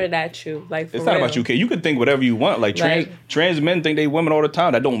hollering at you. Like, it's not about you. You can think whatever you want. Like trans men think they women all the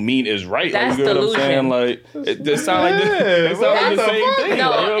time. That don't mean it's right. That's like, you know delusion. What I'm saying? Like it sounds like the same thing. No,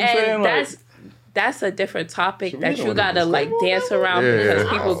 like, you know what I'm saying? Like, that's a different topic that you gotta like dance around because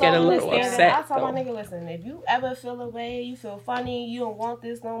people get a little upset. I tell my nigga, listen, if you ever feel a way, you feel funny, you don't want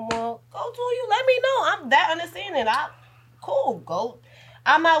this no more, go to you. Let me know. I'm that understanding. Cool, go.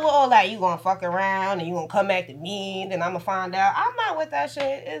 I'm not with all that. You gonna fuck around and you gonna come back to me, then I'm gonna find out. I'm not with that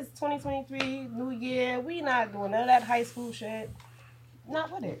shit. It's 2023, New Year. We not doing none of that high school shit.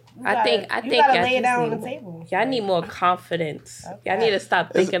 Not with it. I think you gotta lay it down on the table. Y'all need more confidence. Okay. Y'all need to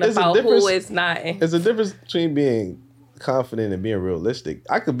stop thinking about who is not. There's a difference between being confident and being realistic.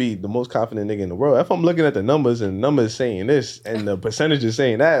 I could be the most confident nigga in the world if I'm looking at the numbers and numbers saying this and the percentage is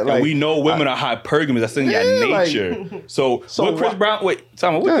saying that. Like, and we know women are hypergamous. That's in your nature. Like, so what Chris Brown? Wait,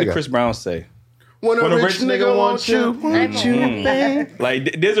 Tom, what did Chris Brown say? When a rich nigga wants you,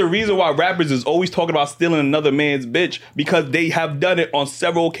 like, there's a reason why rappers is always talking about stealing another man's bitch because they have done it on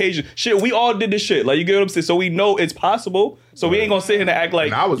several occasions. Shit, we all did this shit. Like, you get what I'm saying? So we know it's possible. So we ain't gonna sit here and act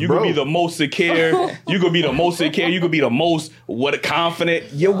like you could be the most secure. You could be the most secure. You could be the most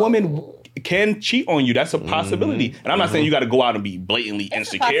confident. Your woman can cheat on you. That's a possibility. And I'm not saying you got to go out and be blatantly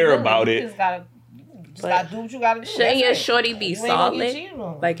insecure about it. Just gotta do what you gotta do. Shouldn't your shorty be solid?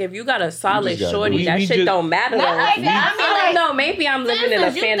 Like, if you got a solid shorty, that shit don't matter. I don't know. Maybe I'm living in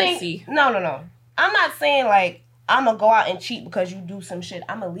a fantasy. No. I'm not saying, like, I'm gonna go out and cheat because you do some shit.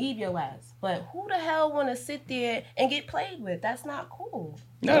 I'm gonna leave your ass. But who the hell wanna sit there and get played with? That's not cool.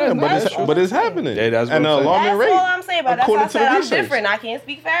 No, but it's happening. Yeah, that's all I'm saying. But that's why I said I'm different. I can't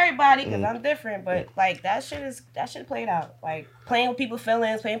speak for everybody because I'm different. But, like, that shit played out. Like, playing with people's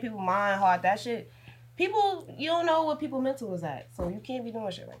feelings, playing with people's mind, heart, that shit. People, you don't know what people's mental is at, so you can't be doing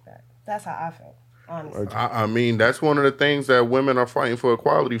shit like that. That's how I feel, honestly. I mean, that's one of the things that women are fighting for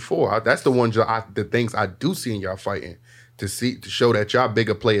equality for. That's the ones the things I do see in y'all fighting to show that y'all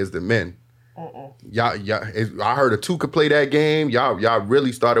bigger players than men. Y'all, I heard a two could play that game. Y'all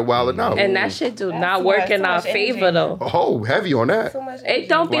really started wilding out, and that shit do not work in our favor though. Oh, heavy on that. It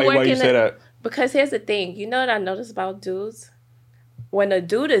don't be working. Why you say that? Because here's the thing. You know what I noticed about dudes? When a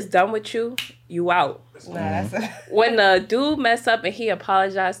dude is done with you, you out. When a dude mess up and he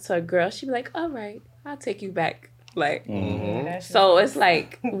apologized to a girl, she be like, all right, I'll take you back. Like, so it's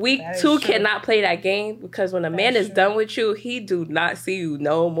like, we too cannot play that game because when a man is done with you, he do not see you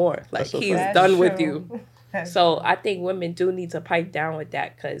no more. Like, he's done with you. So I think women do need to pipe down with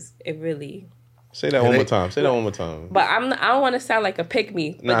that because it really... Say that one more time. Say that one more time. But I don't want to sound like a pick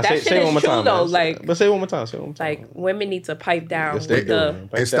me. But that shit is true though. Like, but say it one more time. Like, women need to pipe down with the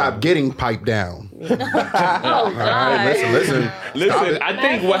and stop getting piped down. Oh God! Right, listen. I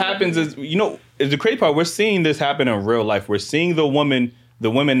think what happens is, the crazy part. We're seeing this happen in real life. We're seeing the women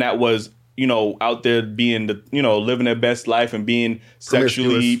that was, out there being living their best life and being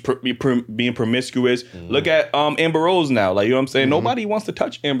sexually being promiscuous. Mm-hmm. Look at Amber Rose now. Like, you know what I'm saying? Mm-hmm. Nobody wants to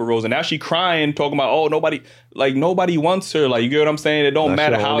touch Amber Rose, and now she crying, talking about nobody wants her. Like, you get what I'm saying? It don't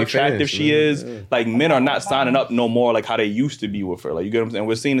matter how attractive she is. Yeah. Like, men are not signing up no more like how they used to be with her. Like, you get what I'm saying?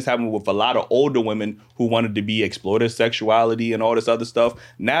 We're seeing this happen with a lot of older women who wanted to explore their sexuality and all this other stuff.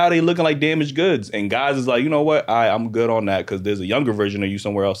 Now they looking like damaged goods, and guys is like, you know what? I'm good on that because there's a younger version of you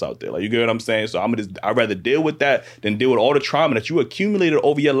somewhere else out there. Like, you get what I'm saying? So I'd rather deal with that than deal with all the trauma that you accumulated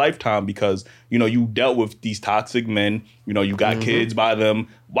over your lifetime because, you dealt with these toxic men. You got kids by them.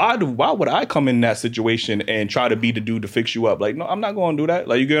 Why would I come in that situation and try to be the dude to fix you up? Like, no, I'm not going to do that.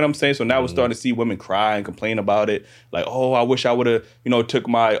 Like, you get what I'm saying? So now we're starting to see women cry and complain about it. Like, oh, I wish I would have, took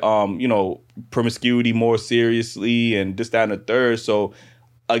my, promiscuity more seriously and this, that, and the third. So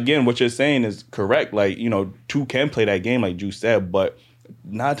again, what you're saying is correct. Like, two can play that game, like Juice said, but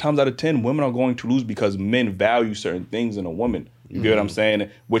 9 times out of 10, women are going to lose because men value certain things in a woman. You get what I'm saying?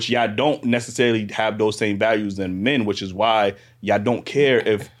 Which y'all don't necessarily have those same values than men, which is why y'all don't care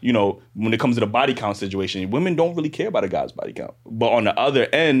if, when it comes to the body count situation, women don't really care about a guy's body count. But on the other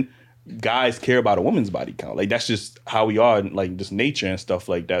end, guys care about a woman's body count. Like, that's just how we are, like, just nature and stuff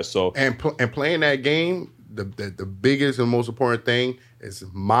like that. So and playing that game, the biggest and most important thing is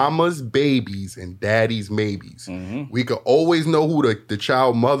mama's babies and daddy's maybes. Mm-hmm. We could always know who the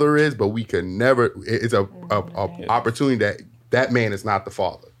child mother is, but we could never. It's a opportunity that man is not the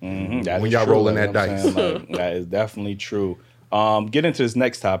father. Mm-hmm. When y'all rolling that dice, that is definitely true. Get into this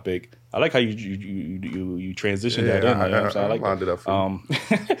next topic. I like how you transitioned that in. I like lined it up for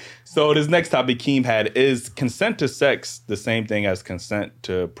you. So this next topic Keem had is consent to sex the same thing as consent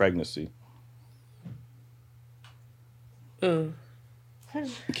to pregnancy?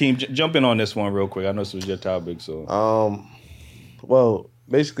 Keem, jump in on this one real quick. I know this was your topic, so. Well,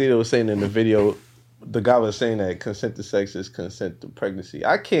 basically they were saying in the video, the guy was saying that consent to sex is consent to pregnancy.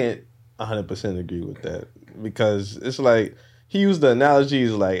 I can't 100% agree with that because it's like he used the analogy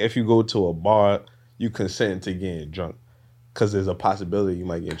is like if you go to a bar, you consent to getting drunk because there's a possibility you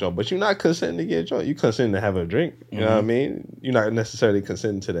might get drunk, but you're not consenting to get drunk. You consent to have a drink. You know what I mean? You're not necessarily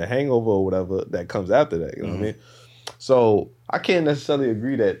consenting to the hangover or whatever that comes after that. You know what I mean? So I can't necessarily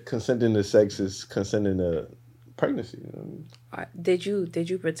agree that consenting to sex is consenting to pregnancy. You know what I mean? Did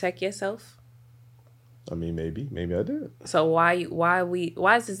you protect yourself? I mean, maybe I did. So why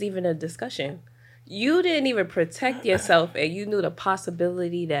is this even a discussion? You didn't even protect yourself, and you knew the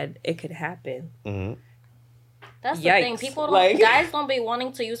possibility that it could happen. That's the thing. People don't. Guys don't be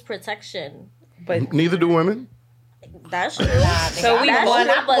wanting to use protection, but neither do women. That's true. So we guys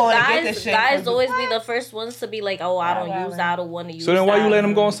always be the first ones to be like, "Oh, I don't want to use." So then, why you let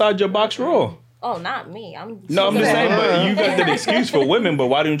them go inside your box raw? Oh, not me. I'm just saying, but you got that excuse for women, but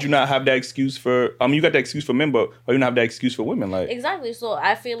why didn't you not have that excuse for, you got that excuse for men, but why you not have that excuse for women? Like exactly. So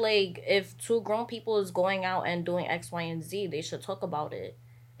I feel like if two grown people is going out and doing X, Y, and Z, they should talk about it.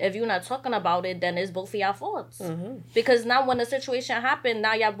 If you're not talking about it, then it's both of y'all faults. Because now when the situation happened,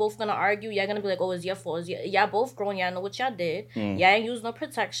 now y'all both gonna argue. Y'all gonna be like, oh, it's your fault. Y'all both grown. Y'all know what y'all did. Y'all ain't used no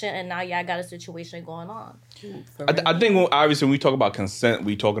protection, and now y'all got a situation going on. I think obviously when we talk about consent,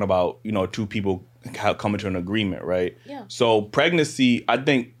 we talking about, two people coming to an agreement, right? Yeah. So pregnancy, I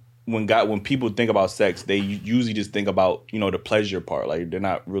think when people think about sex, they usually just think about, the pleasure part. Like they're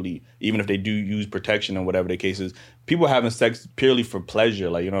not really, even if they do use protection and whatever the case is, people having sex purely for pleasure,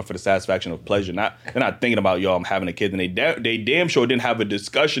 like, for the satisfaction of pleasure. They're not thinking about, I'm having a kid. And they damn sure didn't have a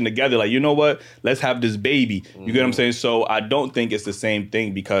discussion together. Like, you know what? Let's have this baby. You get what I'm saying? So I don't think it's the same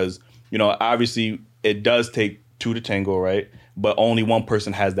thing because, obviously it does take two to tango, right? But only one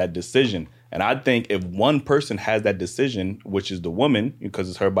person has that decision. And I think if one person has that decision, which is the woman, because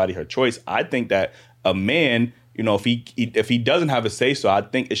it's her body, her choice, I think that a man, if he doesn't have a say so, I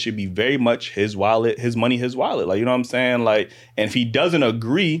think it should be very much his wallet, his money, his wallet. Like, you know what I'm saying? Like, and if he doesn't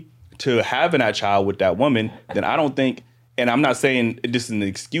agree to having that child with that woman, then I don't think, and I'm not saying this is an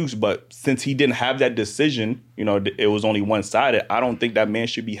excuse, but since he didn't have that decision, it was only one-sided, I don't think that man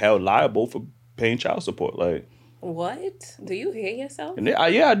should be held liable for paying child support. Like, what? Do you hear yourself? Yeah,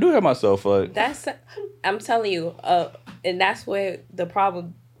 I do hear myself. I'm telling you, and that's where the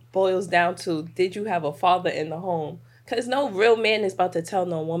problem boils down to. Did you have a father in the home? Because no real man is about to tell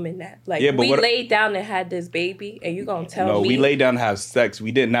no woman that. Like, we laid down and had this baby, and you gonna tell me? No, we laid down and have sex.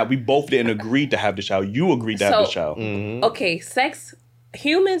 We did not. We both didn't agree to have the child. You agreed to have the child. Okay, sex.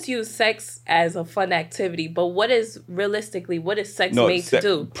 Humans use sex as a fun activity, but what is sex made to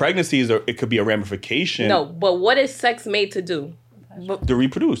do? Pregnancy it could be a ramification. No, but what is sex made to do? To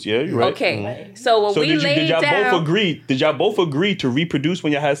reproduce, yeah, you're right. Okay, so when did y'all both agree to reproduce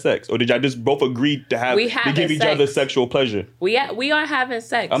when y'all had sex, or did y'all just both agree to give each other sexual pleasure? We are having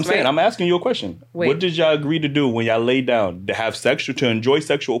sex. I'm saying, I'm asking you a question. Wait. What did y'all agree to do when y'all laid down? To have sex, to enjoy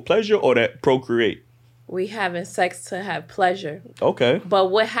sexual pleasure, or to procreate? We having sex to have pleasure. Okay.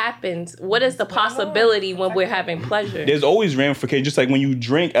 But what happens? What is the possibility when we're having pleasure? There's always ramifications. Just like when you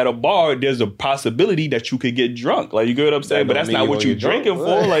drink at a bar, there's a possibility that you could get drunk. Like, you get what I'm saying? But that's not what you're drinking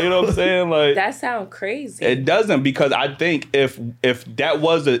for. Like, you know what I'm saying? Like, that sounds crazy. It doesn't, because I think if that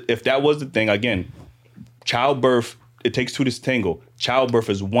was the thing, again, childbirth, it takes two to tango. Childbirth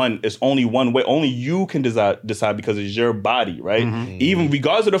is one. It's only one way. Only you can decide because it's your body, right? Even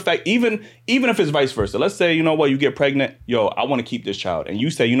regardless of the fact, even if it's vice versa. Let's say, you know what, you get pregnant. Yo, I want to keep this child, and you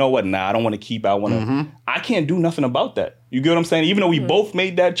say, you know what, nah, I don't want to keep. I want to. I can't do nothing about that. You get what I'm saying? Even though we both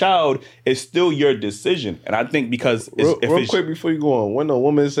made that child, it's still your decision. And I think because real quick before you go on, when a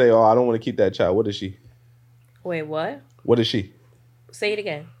woman say, "Oh, I don't want to keep that child," what is she? Wait, what? What is she? Say it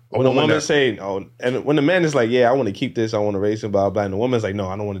again. When a woman say, "Oh," and when the man is like, "Yeah, I want to keep this, I want to raise him," blah blah, and the woman's like, "No,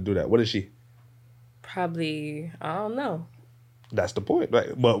 I don't want to do that." What is she? Probably, I don't know. That's the point, right?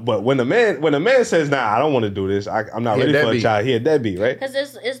 But when the man says, "Nah, I don't want to do this. I'm not ready for a child," he a deadbeat, right? Because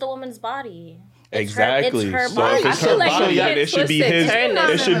it's the woman's body. Exactly. It's her body. So if it's her body, it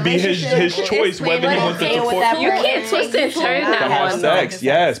should be his choice whether he wants to support. You can't twist and turn that to have sex.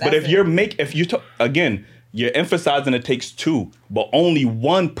 Yes, but if again, you're emphasizing it takes two, but only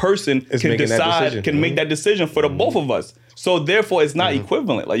one person can decide, can make that decision for the both of us. So therefore, it's not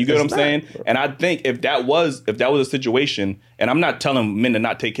equivalent. Like, you get what I'm saying? And I think if that was a situation, and I'm not telling men to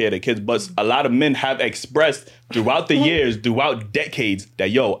not take care of their kids, but a lot of men have expressed throughout the years, throughout decades, that,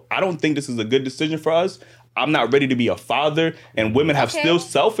 yo, I don't think this is a good decision for us. I'm not ready to be a father, and women have still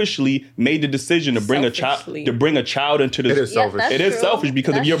selfishly made the decision to bring a child into this. It is selfish. It is selfish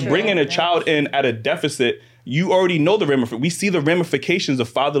because if you're bringing a child in at a deficit, you already know the ramifications. We see the ramifications of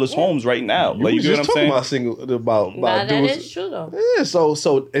fatherless homes right now. You get what I'm saying? About that is true though. Yeah,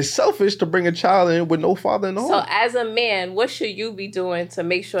 so it's selfish to bring a child in with no father in the home. So as a man, what should you be doing to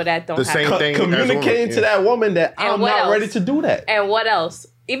make sure that don't happen? The same thing. Communicating to that woman that I'm not ready to do that. And what else?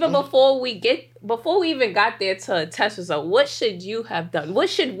 Even before we even got there to a test result, what should you have done? What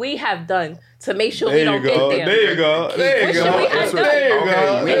should we have done to make sure we don't get there? There you go. What should we have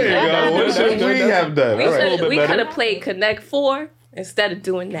done? What should we have done? We could have played Connect 4 instead of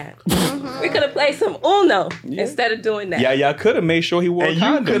doing that. We could have played some Uno instead of doing that. Yeah, y'all could have made sure he wore a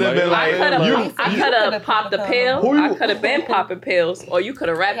condom. You could have been like, I could have popped a pill. I could have been popping pills, or you could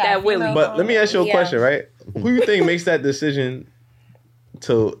have wrapped that willy. But let me ask you a question, right? Who you think makes that decision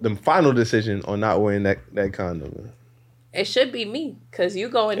to the final decision on not wearing that condom? It should be me, because you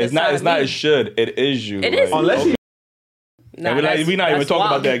go in. It's not. It should. It is you. It is. Unless you. We're not even talking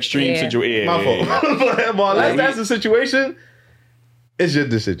about the extreme situation. My fault. But unless that's the situation, it's your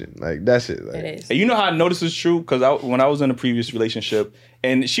decision. Like that's it. Like. It is. And you know how I know this is true? Because when I was in a previous relationship,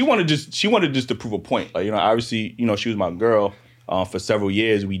 and she wanted just to prove a point. Like, obviously, she was my girl. For several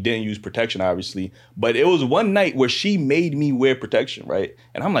years, we didn't use protection, obviously. But it was one night where she made me wear protection, right?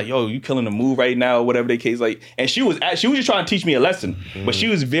 And I'm like, yo, you killing the mood right now, whatever the case. Like, and she was just trying to teach me a lesson. But she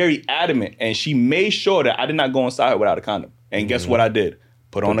was very adamant, and she made sure that I did not go inside without a condom. And guess what I did?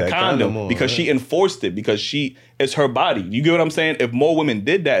 Put on a condom because she enforced it, because it's her body. You get what I'm saying? If more women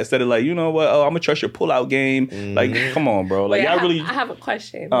did that, instead of like, you know what, I'm gonna trust your pullout game. Like, come on, bro. Like, I have a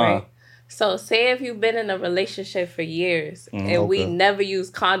question, right? So say if you've been in a relationship for years and we never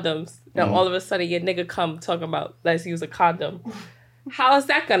use condoms, then all of a sudden your nigga come talking about let's use a condom. How is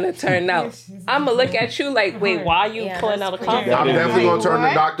that gonna turn out? I'm gonna look at you like, wait, why are you pulling out a condom? I'm definitely gonna turn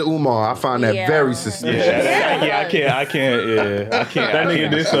to Dr. Umar. I find that very suspicious. I can't. That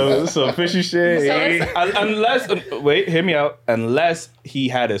nigga did some fishy shit. Unless, wait, hear me out. Unless he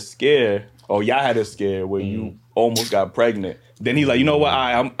had a scare, or y'all had a scare where you almost got pregnant. Then he's like, you know what?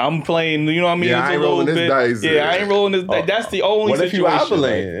 I'm playing. You know what I mean? Yeah, I ain't rolling this dice. Yeah, I ain't rolling this dice. That's the only situation.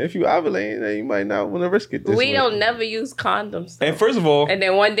 If you ovulating, then you might not want to risk it. We don't never use condoms. And first of all, and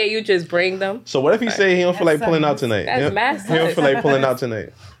then one day you just bring them. So what if he say he don't feel like pulling out tonight? That's massive. He don't feel like pulling out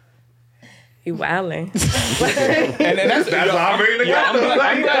tonight. You wilding. and that's I'm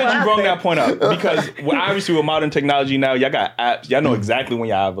glad you brought that point up, because obviously with modern technology now, y'all got apps. Y'all know exactly when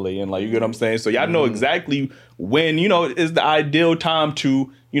y'all ovulating. Like, you get what I'm saying? So y'all know exactly when, is the ideal time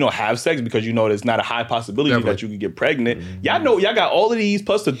to, have sex, because there's not a high possibility that you could get pregnant. Y'all know y'all got all of these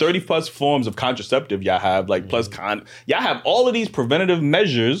plus the 30 plus forms of contraceptive y'all have, like plus y'all have all of these preventative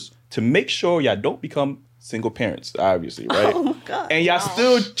measures to make sure y'all don't become single parents, obviously, right? Oh my God. And y'all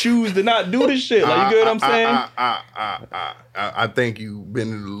still choose to not do this shit. Like, you get what I'm saying? I think you've been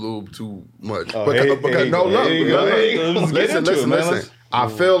in a little too much. Listen. I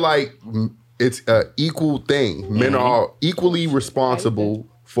feel like it's an equal thing. Men are equally responsible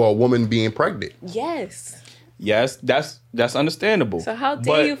for a woman being pregnant. Yes, that's understandable. So how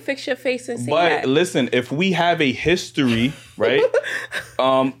dare you fix your face and say that? But listen, if we have a history, right?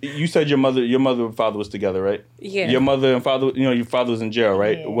 You said your mother and father was together, right? Yeah. Your mother and father, your father was in jail,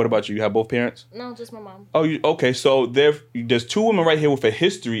 right? Yeah. What about you? You have both parents? No, just my mom. Oh, okay. So there's two women right here with a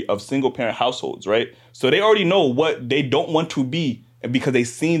history of single parent households, right? So they already know what they don't want to be. And because they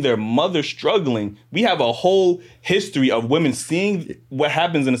seen their mother struggling, we have a whole history of women seeing what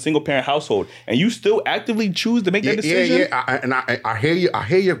happens in a single parent household, and you still actively choose to make that decision. I hear you. I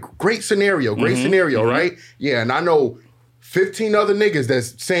hear you. Great scenario, right? Yeah, and I know 15 other niggas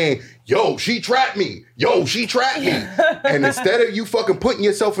that's saying, yo, she trapped me. And instead of you fucking putting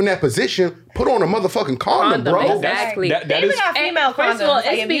yourself in that position, put on a motherfucking condom, bro. Exactly. They even got female condoms. First of all,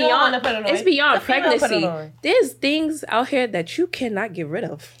 it's beyond female pregnancy. There's things out here that you cannot get rid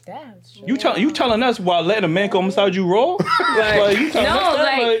of. You telling us while letting a man come inside you raw? But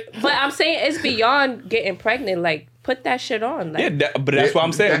I'm saying it's beyond getting pregnant. Like, put that shit on. Like, but that's what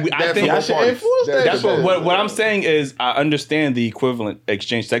I'm saying. I think that's what I'm saying is I understand the equivalent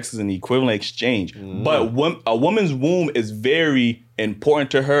exchange. Sex is an equivalent exchange, but a woman's womb is very important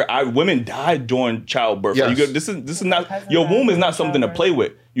to her. Women die during childbirth. Yes. This is not, your womb is not something to play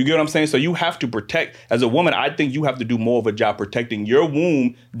with. You get what I'm saying? So you have to protect, as a woman, I think you have to do more of a job protecting your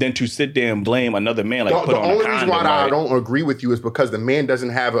womb than to sit there and blame another man. Like, the only reason why I don't agree with you is because the man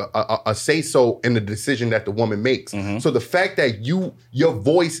doesn't have a say-so in the decision that the woman makes. So the fact that your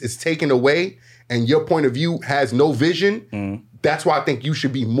voice is taken away and your point of view has no vision, that's why I think you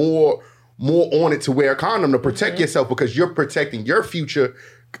should be more more on it to wear a condom to protect yourself because you're protecting your future.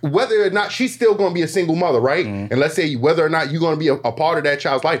 Whether or not she's still going to be a single mother, right? And let's say whether or not you're going to be a part of that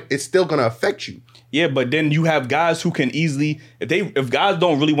child's life, it's still going to affect you. Yeah, but then you have guys who can easily, if guys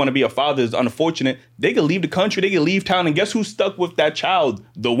don't really want to be a father, it's unfortunate, they can leave the country, they can leave town, and guess who's stuck with that child?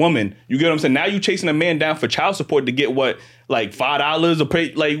 The woman. You get what I'm saying? Now you chasing a man down for child support to get what, like $5 or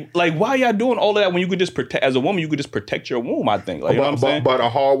pay, like why y'all doing all of that when you could just protect, as a woman, you could just protect your womb, I think. Like, you know what I'm saying? But a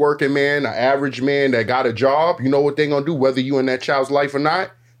hardworking man, an average man that got a job, you know what they gonna do, whether you in that child's life or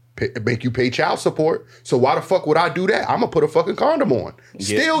not? Make you pay child support. So why the fuck would I do that? I'm gonna put a fucking condom on.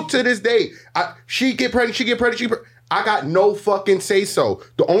 Yeah. Still to this day, she get pregnant. I got no fucking say so.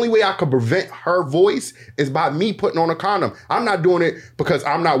 The only way I could prevent her voice is by me putting on a condom. I'm not doing it because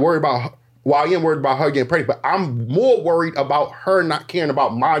I'm not worried about. Well, I am worried about her getting pregnant, but I'm more worried about her not caring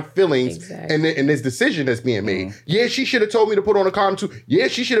about my feelings and this decision that's being made. Yeah, she should have told me to put on a condom too. Yeah,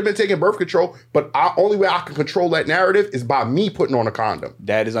 she should have been taking birth control, but only way I can control that narrative is by me putting on a condom.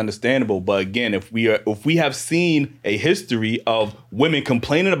 That is understandable, but again, if we have seen a history of women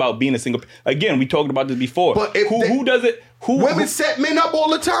complaining about being a single, again, we talked about this before. But who does it? Women set men up all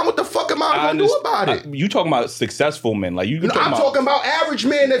the time. What the fuck am I gonna do about it? You talking about successful men? Like I'm talking about average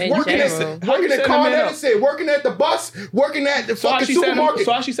men that's working at Con Edison, working at the bus, working at the fucking supermarket.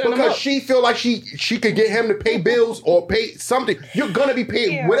 Because she feel like she could get him to pay bills or pay something. You're gonna be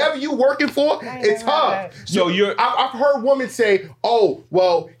paid whatever you working for. It's her. So I've heard women say, "Oh,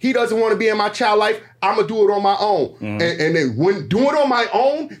 well, he doesn't want to be in my child life. I'm gonna do it on my own." And then when doing it on my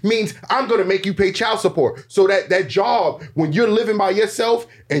own means I'm gonna make you pay child support. So that job, when you're living by yourself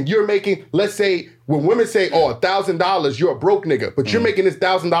and you're making, let's say, when women say, "Oh, $1,000, you're a broke nigga," but you're making this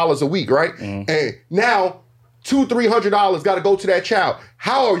 $1,000 a week, right? And now $200-300 got to go to that child.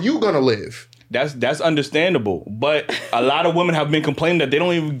 How are you gonna live? That's understandable, but a lot of women have been complaining that they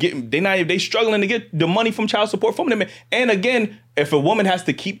don't even get, they struggling to get the money from child support from them. And again, if a woman has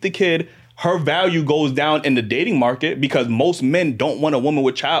to keep the kid, her value goes down in the dating market because most men don't want a woman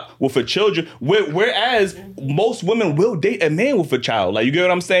with a children, whereas most women will date a man with a child. Like, you get what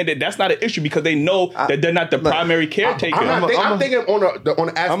I'm saying? That's not an issue because they know that they're not the primary caretaker. I'm thinking on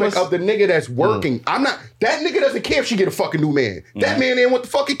the aspect of the nigga that's working. That nigga doesn't care if she get a fucking new man. That man ain't want the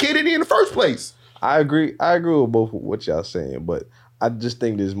fucking kid in the first place. I agree with both of what y'all saying, but I just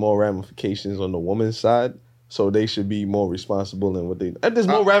think there's more ramifications on the woman's side. So they should be more responsible in what they. If there's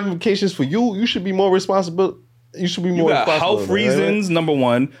more ramifications for you, you should be more responsible. You should be more responsible. You got health reasons, number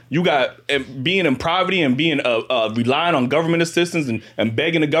one. You got being in poverty and being relying on government assistance and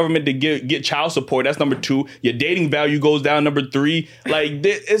begging the government to get child support. That's number two. Your dating value goes down. Number three. Like,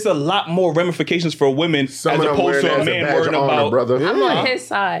 it's a lot more ramifications for women as opposed to a man worrying about. I'm on his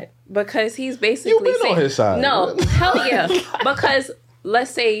side because he's basically saying, on his side. No, hell yeah, because.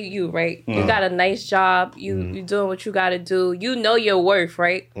 Let's say you, right? You got a nice job. You doing what you got to do. You know your worth,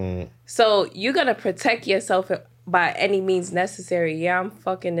 right? So you're going to protect yourself by any means necessary. Yeah, I'm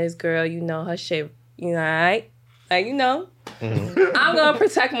fucking this girl. You know her shit. You know, all right? Like, you know. I'm going to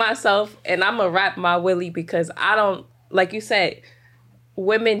protect myself and I'm going to wrap my willy because I don't, like you said,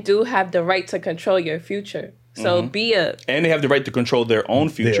 women do have the right to control your future. So and they have the right to control their own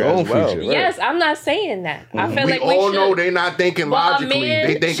future as well. Future, right? Yes, I'm not saying that. I feel like we all know they're not thinking logically.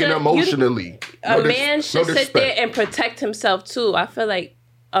 They thinking emotionally. A man should sit there and protect himself too. I feel like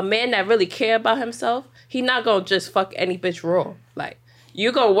a man that really care about himself, he not gonna just fuck any bitch raw. Like,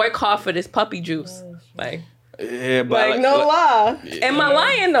 you gonna work hard for this puppy juice. Like, yeah, but like no lie. Am I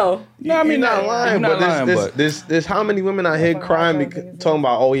lying though? No, I mean not lying. But there's how many women out here crying talking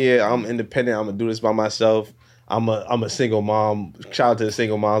about, oh yeah, I'm independent. I'm gonna do this by myself. I'm a single mom. Shout out to the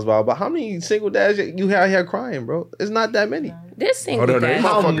single moms, but how many single dads you have here crying, bro? It's not that many. This single dads.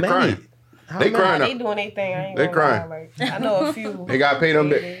 How many? Crying. They crying. They doing their thing. They crying. Like, I know a few. They got paid them.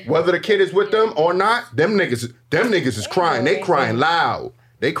 Whether the kid is with them or not, them niggas is crying. They crying loud.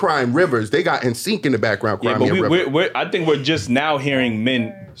 They crying rivers. They got NSYNC in the background crying. Yeah, but I think we're just now hearing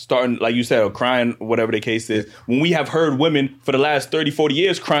men starting, like you said, or crying, whatever the case is, when we have heard women for the last 30, 40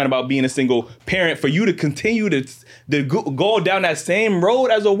 years crying about being a single parent. For you to continue to go down that same road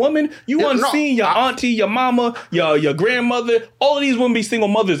as a woman, you unseen your auntie, your mama, your grandmother, all of these women be single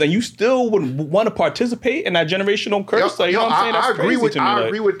mothers, and you still would want to participate in that generational curse. You know what I'm saying? That's crazy to me. I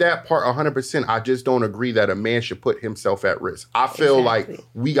agree with that part 100%. I just don't agree that a man should put himself at risk. I feel like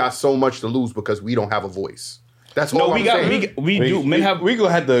we got so much to lose because we don't have a voice. That's all I'm saying. We do. Men have. We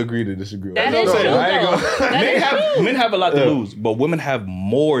gonna have to agree to disagree. That is true. Men have a lot to lose, but women have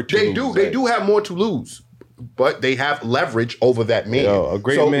more to lose. They do have more to lose, but they have leverage over that man. A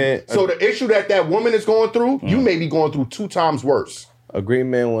great man. So the issue that woman is going through, you may be going through 2 times worse. A great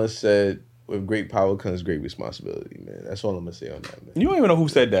man once said, with great power comes great responsibility, man. That's all I'm gonna say on that, man. You don't even know who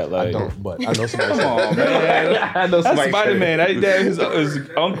said that. Like, I don't, but I know somebody. Come on, man. I know somebody. Spider-Man. That his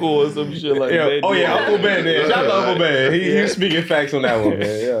uncle or some shit like that. Oh yeah, Uncle Ben. Yeah. Shout out to Uncle Ben. He's speaking facts on that one,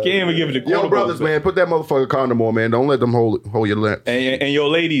 man. Yeah. Can't even give it a quarter. Yo, brothers, man, put that motherfucker condom on, man. Don't let them hold your lip. And your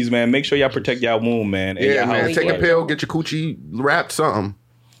ladies, man, make sure y'all protect y'all womb, man. And Yeah, man. house. Take a pill, get your coochie wrapped, something.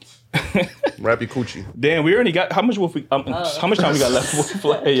 Wrap your coochie. Damn, we already got how much time we got left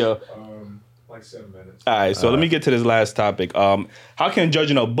for yo? Like 7 minutes. All right, so let me get to this last topic. How can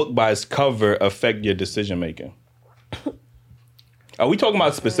judging a book by its cover affect your decision making? Are we talking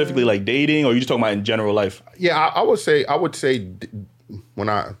about specifically like dating, or are you just talking about in general life? Yeah, I would say when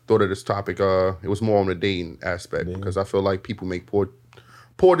I thought of this topic, it was more on the dating aspect because I feel like people make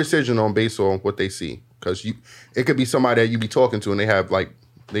poor decision based on what they see. Because it could be somebody that you be talking to and they have like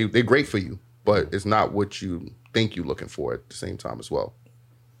they're great for you, but it's not what you think you're looking for at the same time as well.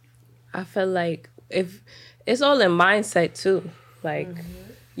 I feel like if it's all in mindset too. Like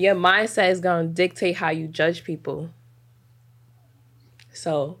your mindset is gonna dictate how you judge people.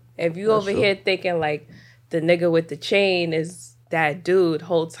 So if you over here thinking like the nigga with the chain is that dude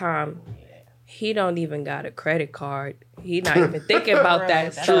whole time, he don't even got a credit card. He not even thinking about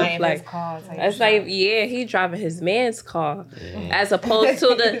that stuff. Like that's like he driving his man's car, as opposed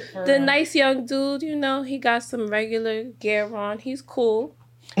to the nice young dude. You know, he got some regular gear on. He's cool.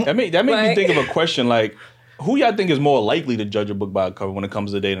 That made me think of a question like, who y'all think is more likely to judge a book by a cover when it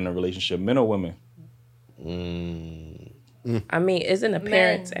comes to dating a relationship, men or women? I mean, isn't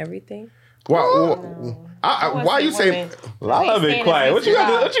appearance everything? Well, why you say? I'll be quiet. What you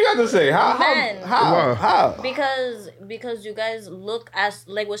got to say? How? Because you guys look as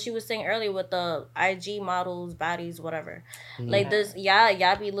like what she was saying earlier with the IG models, bodies, whatever. Like this,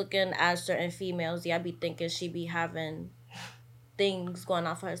 y'all be looking at certain females. Y'all be thinking she be having things going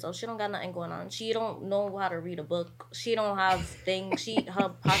on for herself. She don't got nothing going on. She don't know how to read a book. She don't have things. Her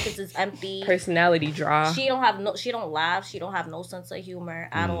pockets is empty. Personality draw. She don't laugh. She don't have no sense of humor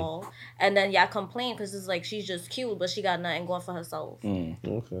at all. And then y'all complain because it's like she's just cute, but she got nothing going for herself.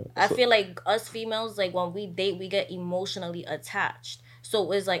 Okay. I feel like us females, like when we date, we get emotionally attached.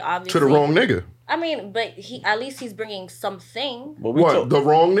 So it's like obviously To the wrong nigga. I mean, but at least he's bringing something. The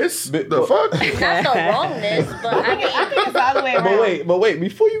wrongness? The fuck? Not the wrongness, but I mean, I think it's all the way around. But wait,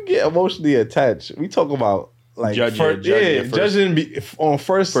 before you get emotionally attached, we talk about like judging on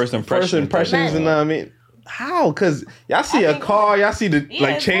first impressions, and you know what I mean? How? Because y'all see a car, y'all see the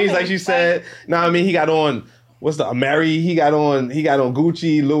chains, like she said. Now I mean, he got on Amiri, he got on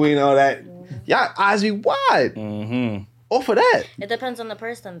Gucci, Louis, and all that. Y'all eyes be wide. All for that. It depends on the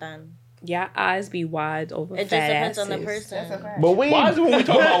person then. Yeah, eyes be wide over it fat just depends asses. on the person. But why is it when we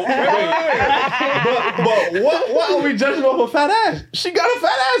talk about but what are we judging off a fat ass? She got a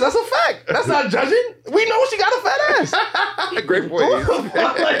fat ass. That's a fact. That's not judging. We know she got a fat ass. Great point.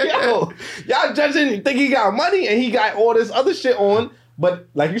 Like, yo, y'all judging, think he got money and he got all this other shit on. But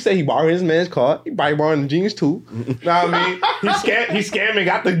like you said, he borrowed his man's car. He probably borrowed the jeans too. Know what I mean? He scamming,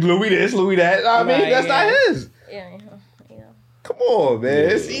 got the Louis this, Louis that. Know what I mean? That's not his. Yeah. Come on, man.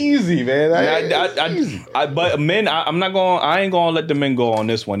 It's easy, man. But men, I ain't gonna let the men go on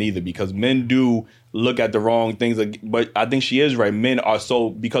this one either, because men do look at the wrong things. But I think she is right. Men are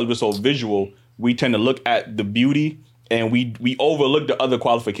because we're so visual, we tend to look at the beauty and we overlook the other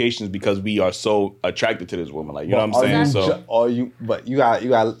qualifications because we are so attracted to this woman. Like, you know what I'm saying? But you got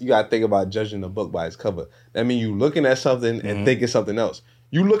to think about judging the book by its cover. That means you looking at something and thinking something else.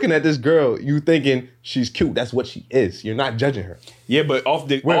 You looking at this girl, you thinking she's cute. That's what she is. You're not judging her. Yeah, but off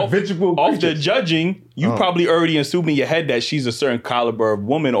the judging, you probably already assumed in your head that she's a certain caliber of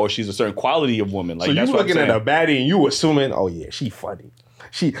woman or she's a certain quality of woman. Like, so that's you looking at a baddie and you assuming, oh yeah, she funny.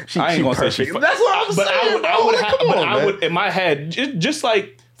 She I ain't gonna perfect. say she funny. That's what I'm saying. I would in my head, just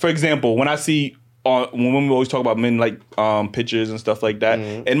like, for example, when I see when we always talk about men like pictures and stuff like that,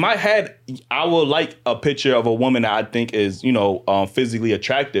 in my head, I will like a picture of a woman that I think is, physically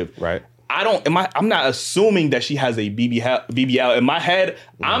attractive. Right. I'm not assuming that she has a BBL. In my head,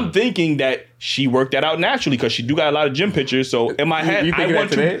 I'm thinking that she worked that out naturally because she do got a lot of gym pictures. So in my head, I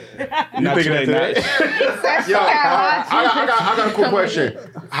want to. You thinking that today? Yo, I got a cool question.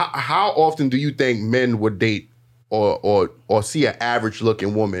 How often do you think men would date or see an average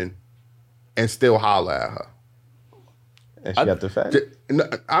looking woman and still holler at her? And she got the fat?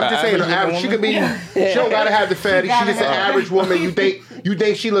 I'm just saying, average. She could be. She don't gotta have the fatty. She's just an average woman. You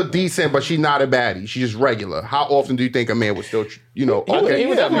think she look decent, but she's not a baddie. She's just regular. How often do you think a man would still, okay?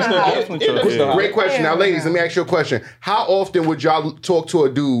 Great question. Now, ladies, let me ask you a question. How often would y'all talk to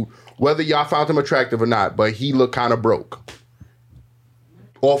a dude, whether y'all found him attractive or not, but he looked kind of broke?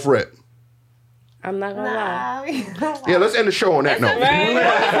 Off rip. I'm not gonna lie. Yeah, let's end the show on that note.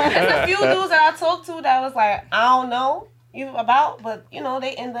 There's a few dudes that I talked to that was like, I don't know you about, but you know,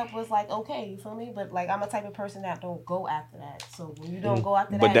 they end up with like, okay, you feel me? But like, I'm a type of person that don't go after that. So when you don't go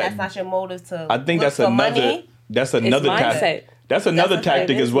after that, that's not your motive to. I think look that's another. money. That's another tactic. That's another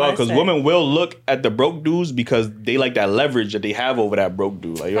tactic as well, because women will look at the broke dudes because they like that leverage that they have over that broke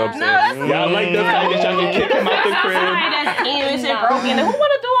dude. Like, you know what I'm saying? Y'all like the fact that y'all can kick him out the crib. That's English and broken. Who want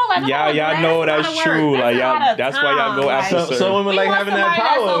to do all that? Y'all know that's true. Like, y'all, that's why y'all go after some women like having that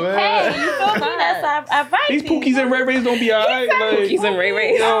power, man. You feel me? That's advice. These Pookies and Ray Rays don't be alright. Like, Pookies and Ray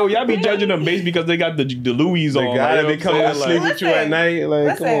Rays. Yo, y'all be judging them based because they got the Louis on. The guy that be coming to sleep Listen, with you at night.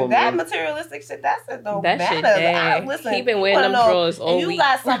 Like, come on, that man. materialistic shit, that's it. Don't That matter. shit dead. Listen, He been wearing them drawers all you week.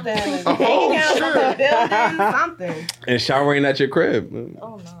 got something in the bank account, something building, something. And showering at your crib.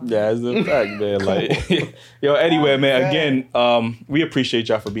 Oh no. Yeah, it's a fact, man. Like, yo, anyway, man. Again, we appreciate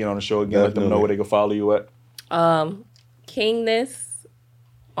y'all for being on the show. Again, let them know where they can follow you at. Kingness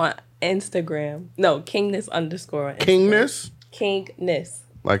on Instagram. No, Kingness _ on Instagram. Kingness? Kingness.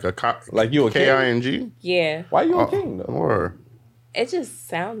 Like a like you a K-I-N-G? Yeah. Why you a king though? Or It just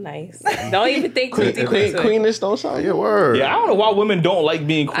sound nice. Don't even think too deep into it. Queenness don't sound yeah, word. Yeah, I don't know why women don't like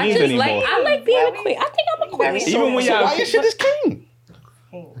being I queens just anymore. I like being a queen. I think I'm a queen. Even when y'all, why your shit is king?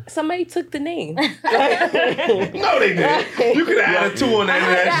 Somebody took the name. No, they did. You could add a 2 on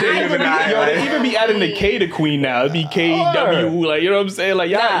that shit. Yo, they even be adding the K to queen now. It'd be KW. Like, you know what I'm saying? Like,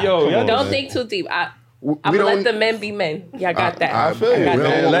 y'all, y'all Don't think too deep. I'm We gonna don't- let the men be men. Y'all got that. I feel you. We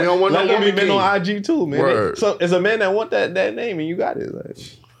don't want let no them be woman men king. on IG too, man. Word. So it's a man that want that name and you got it. Like.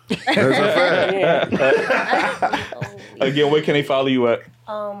 That's a fact. Again, where can they follow you at?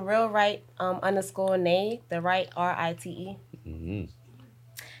 Real right _ Nay, the right RITE.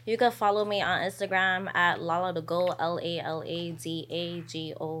 You can follow me on Instagram at LalaDaGoat,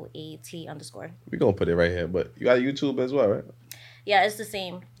 LALADAGOAT _. We gonna put it right here, but you got YouTube as well, right? Yeah, it's the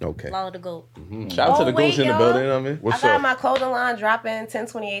same. Okay. LalaDaGoat. Shout out to the wait, ghosts in the y'all. building, you know what I mean? What's I got up? my clothing line dropping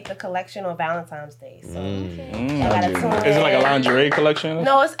 10/28, the collection on Valentine's Day. So Mm. I gotta tune Is it in. like a lingerie collection?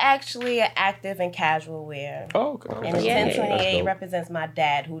 No, it's actually an active and casual wear. Oh, okay. And the Yeah. 10/28 dope. represents my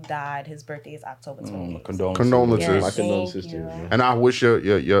dad who died. His birthday is October 28th. Condolences. Yes. My condolences Thank to you, you. man. And I wish your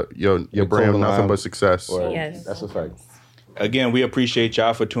brand clothing nothing line- but success. Word. Yes. That's a fact. Again, we appreciate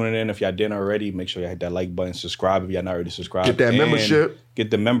y'all for tuning in. If y'all didn't already, make sure y'all hit that like button, subscribe if y'all not already subscribed. Get that And membership. Get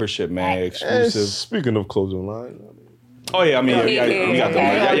the membership, man. And Exclusive. speaking of clothing line, Oh yeah, I mean, we got the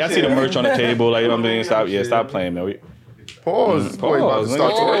merch. Y'all see the merch on the table, like, you know what I'm saying? Stop playing, man. Pause. Boy, about to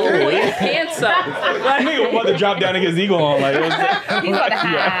start Pause. twerking. Put your pants up. Nigga about to drop down and get his ego on, like,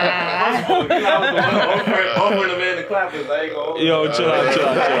 offering the man the clappers. I ain't gonna. yo, chill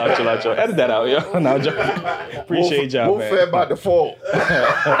out. Edit that out, yo. No, appreciate y'all, Wolf man. fed by default.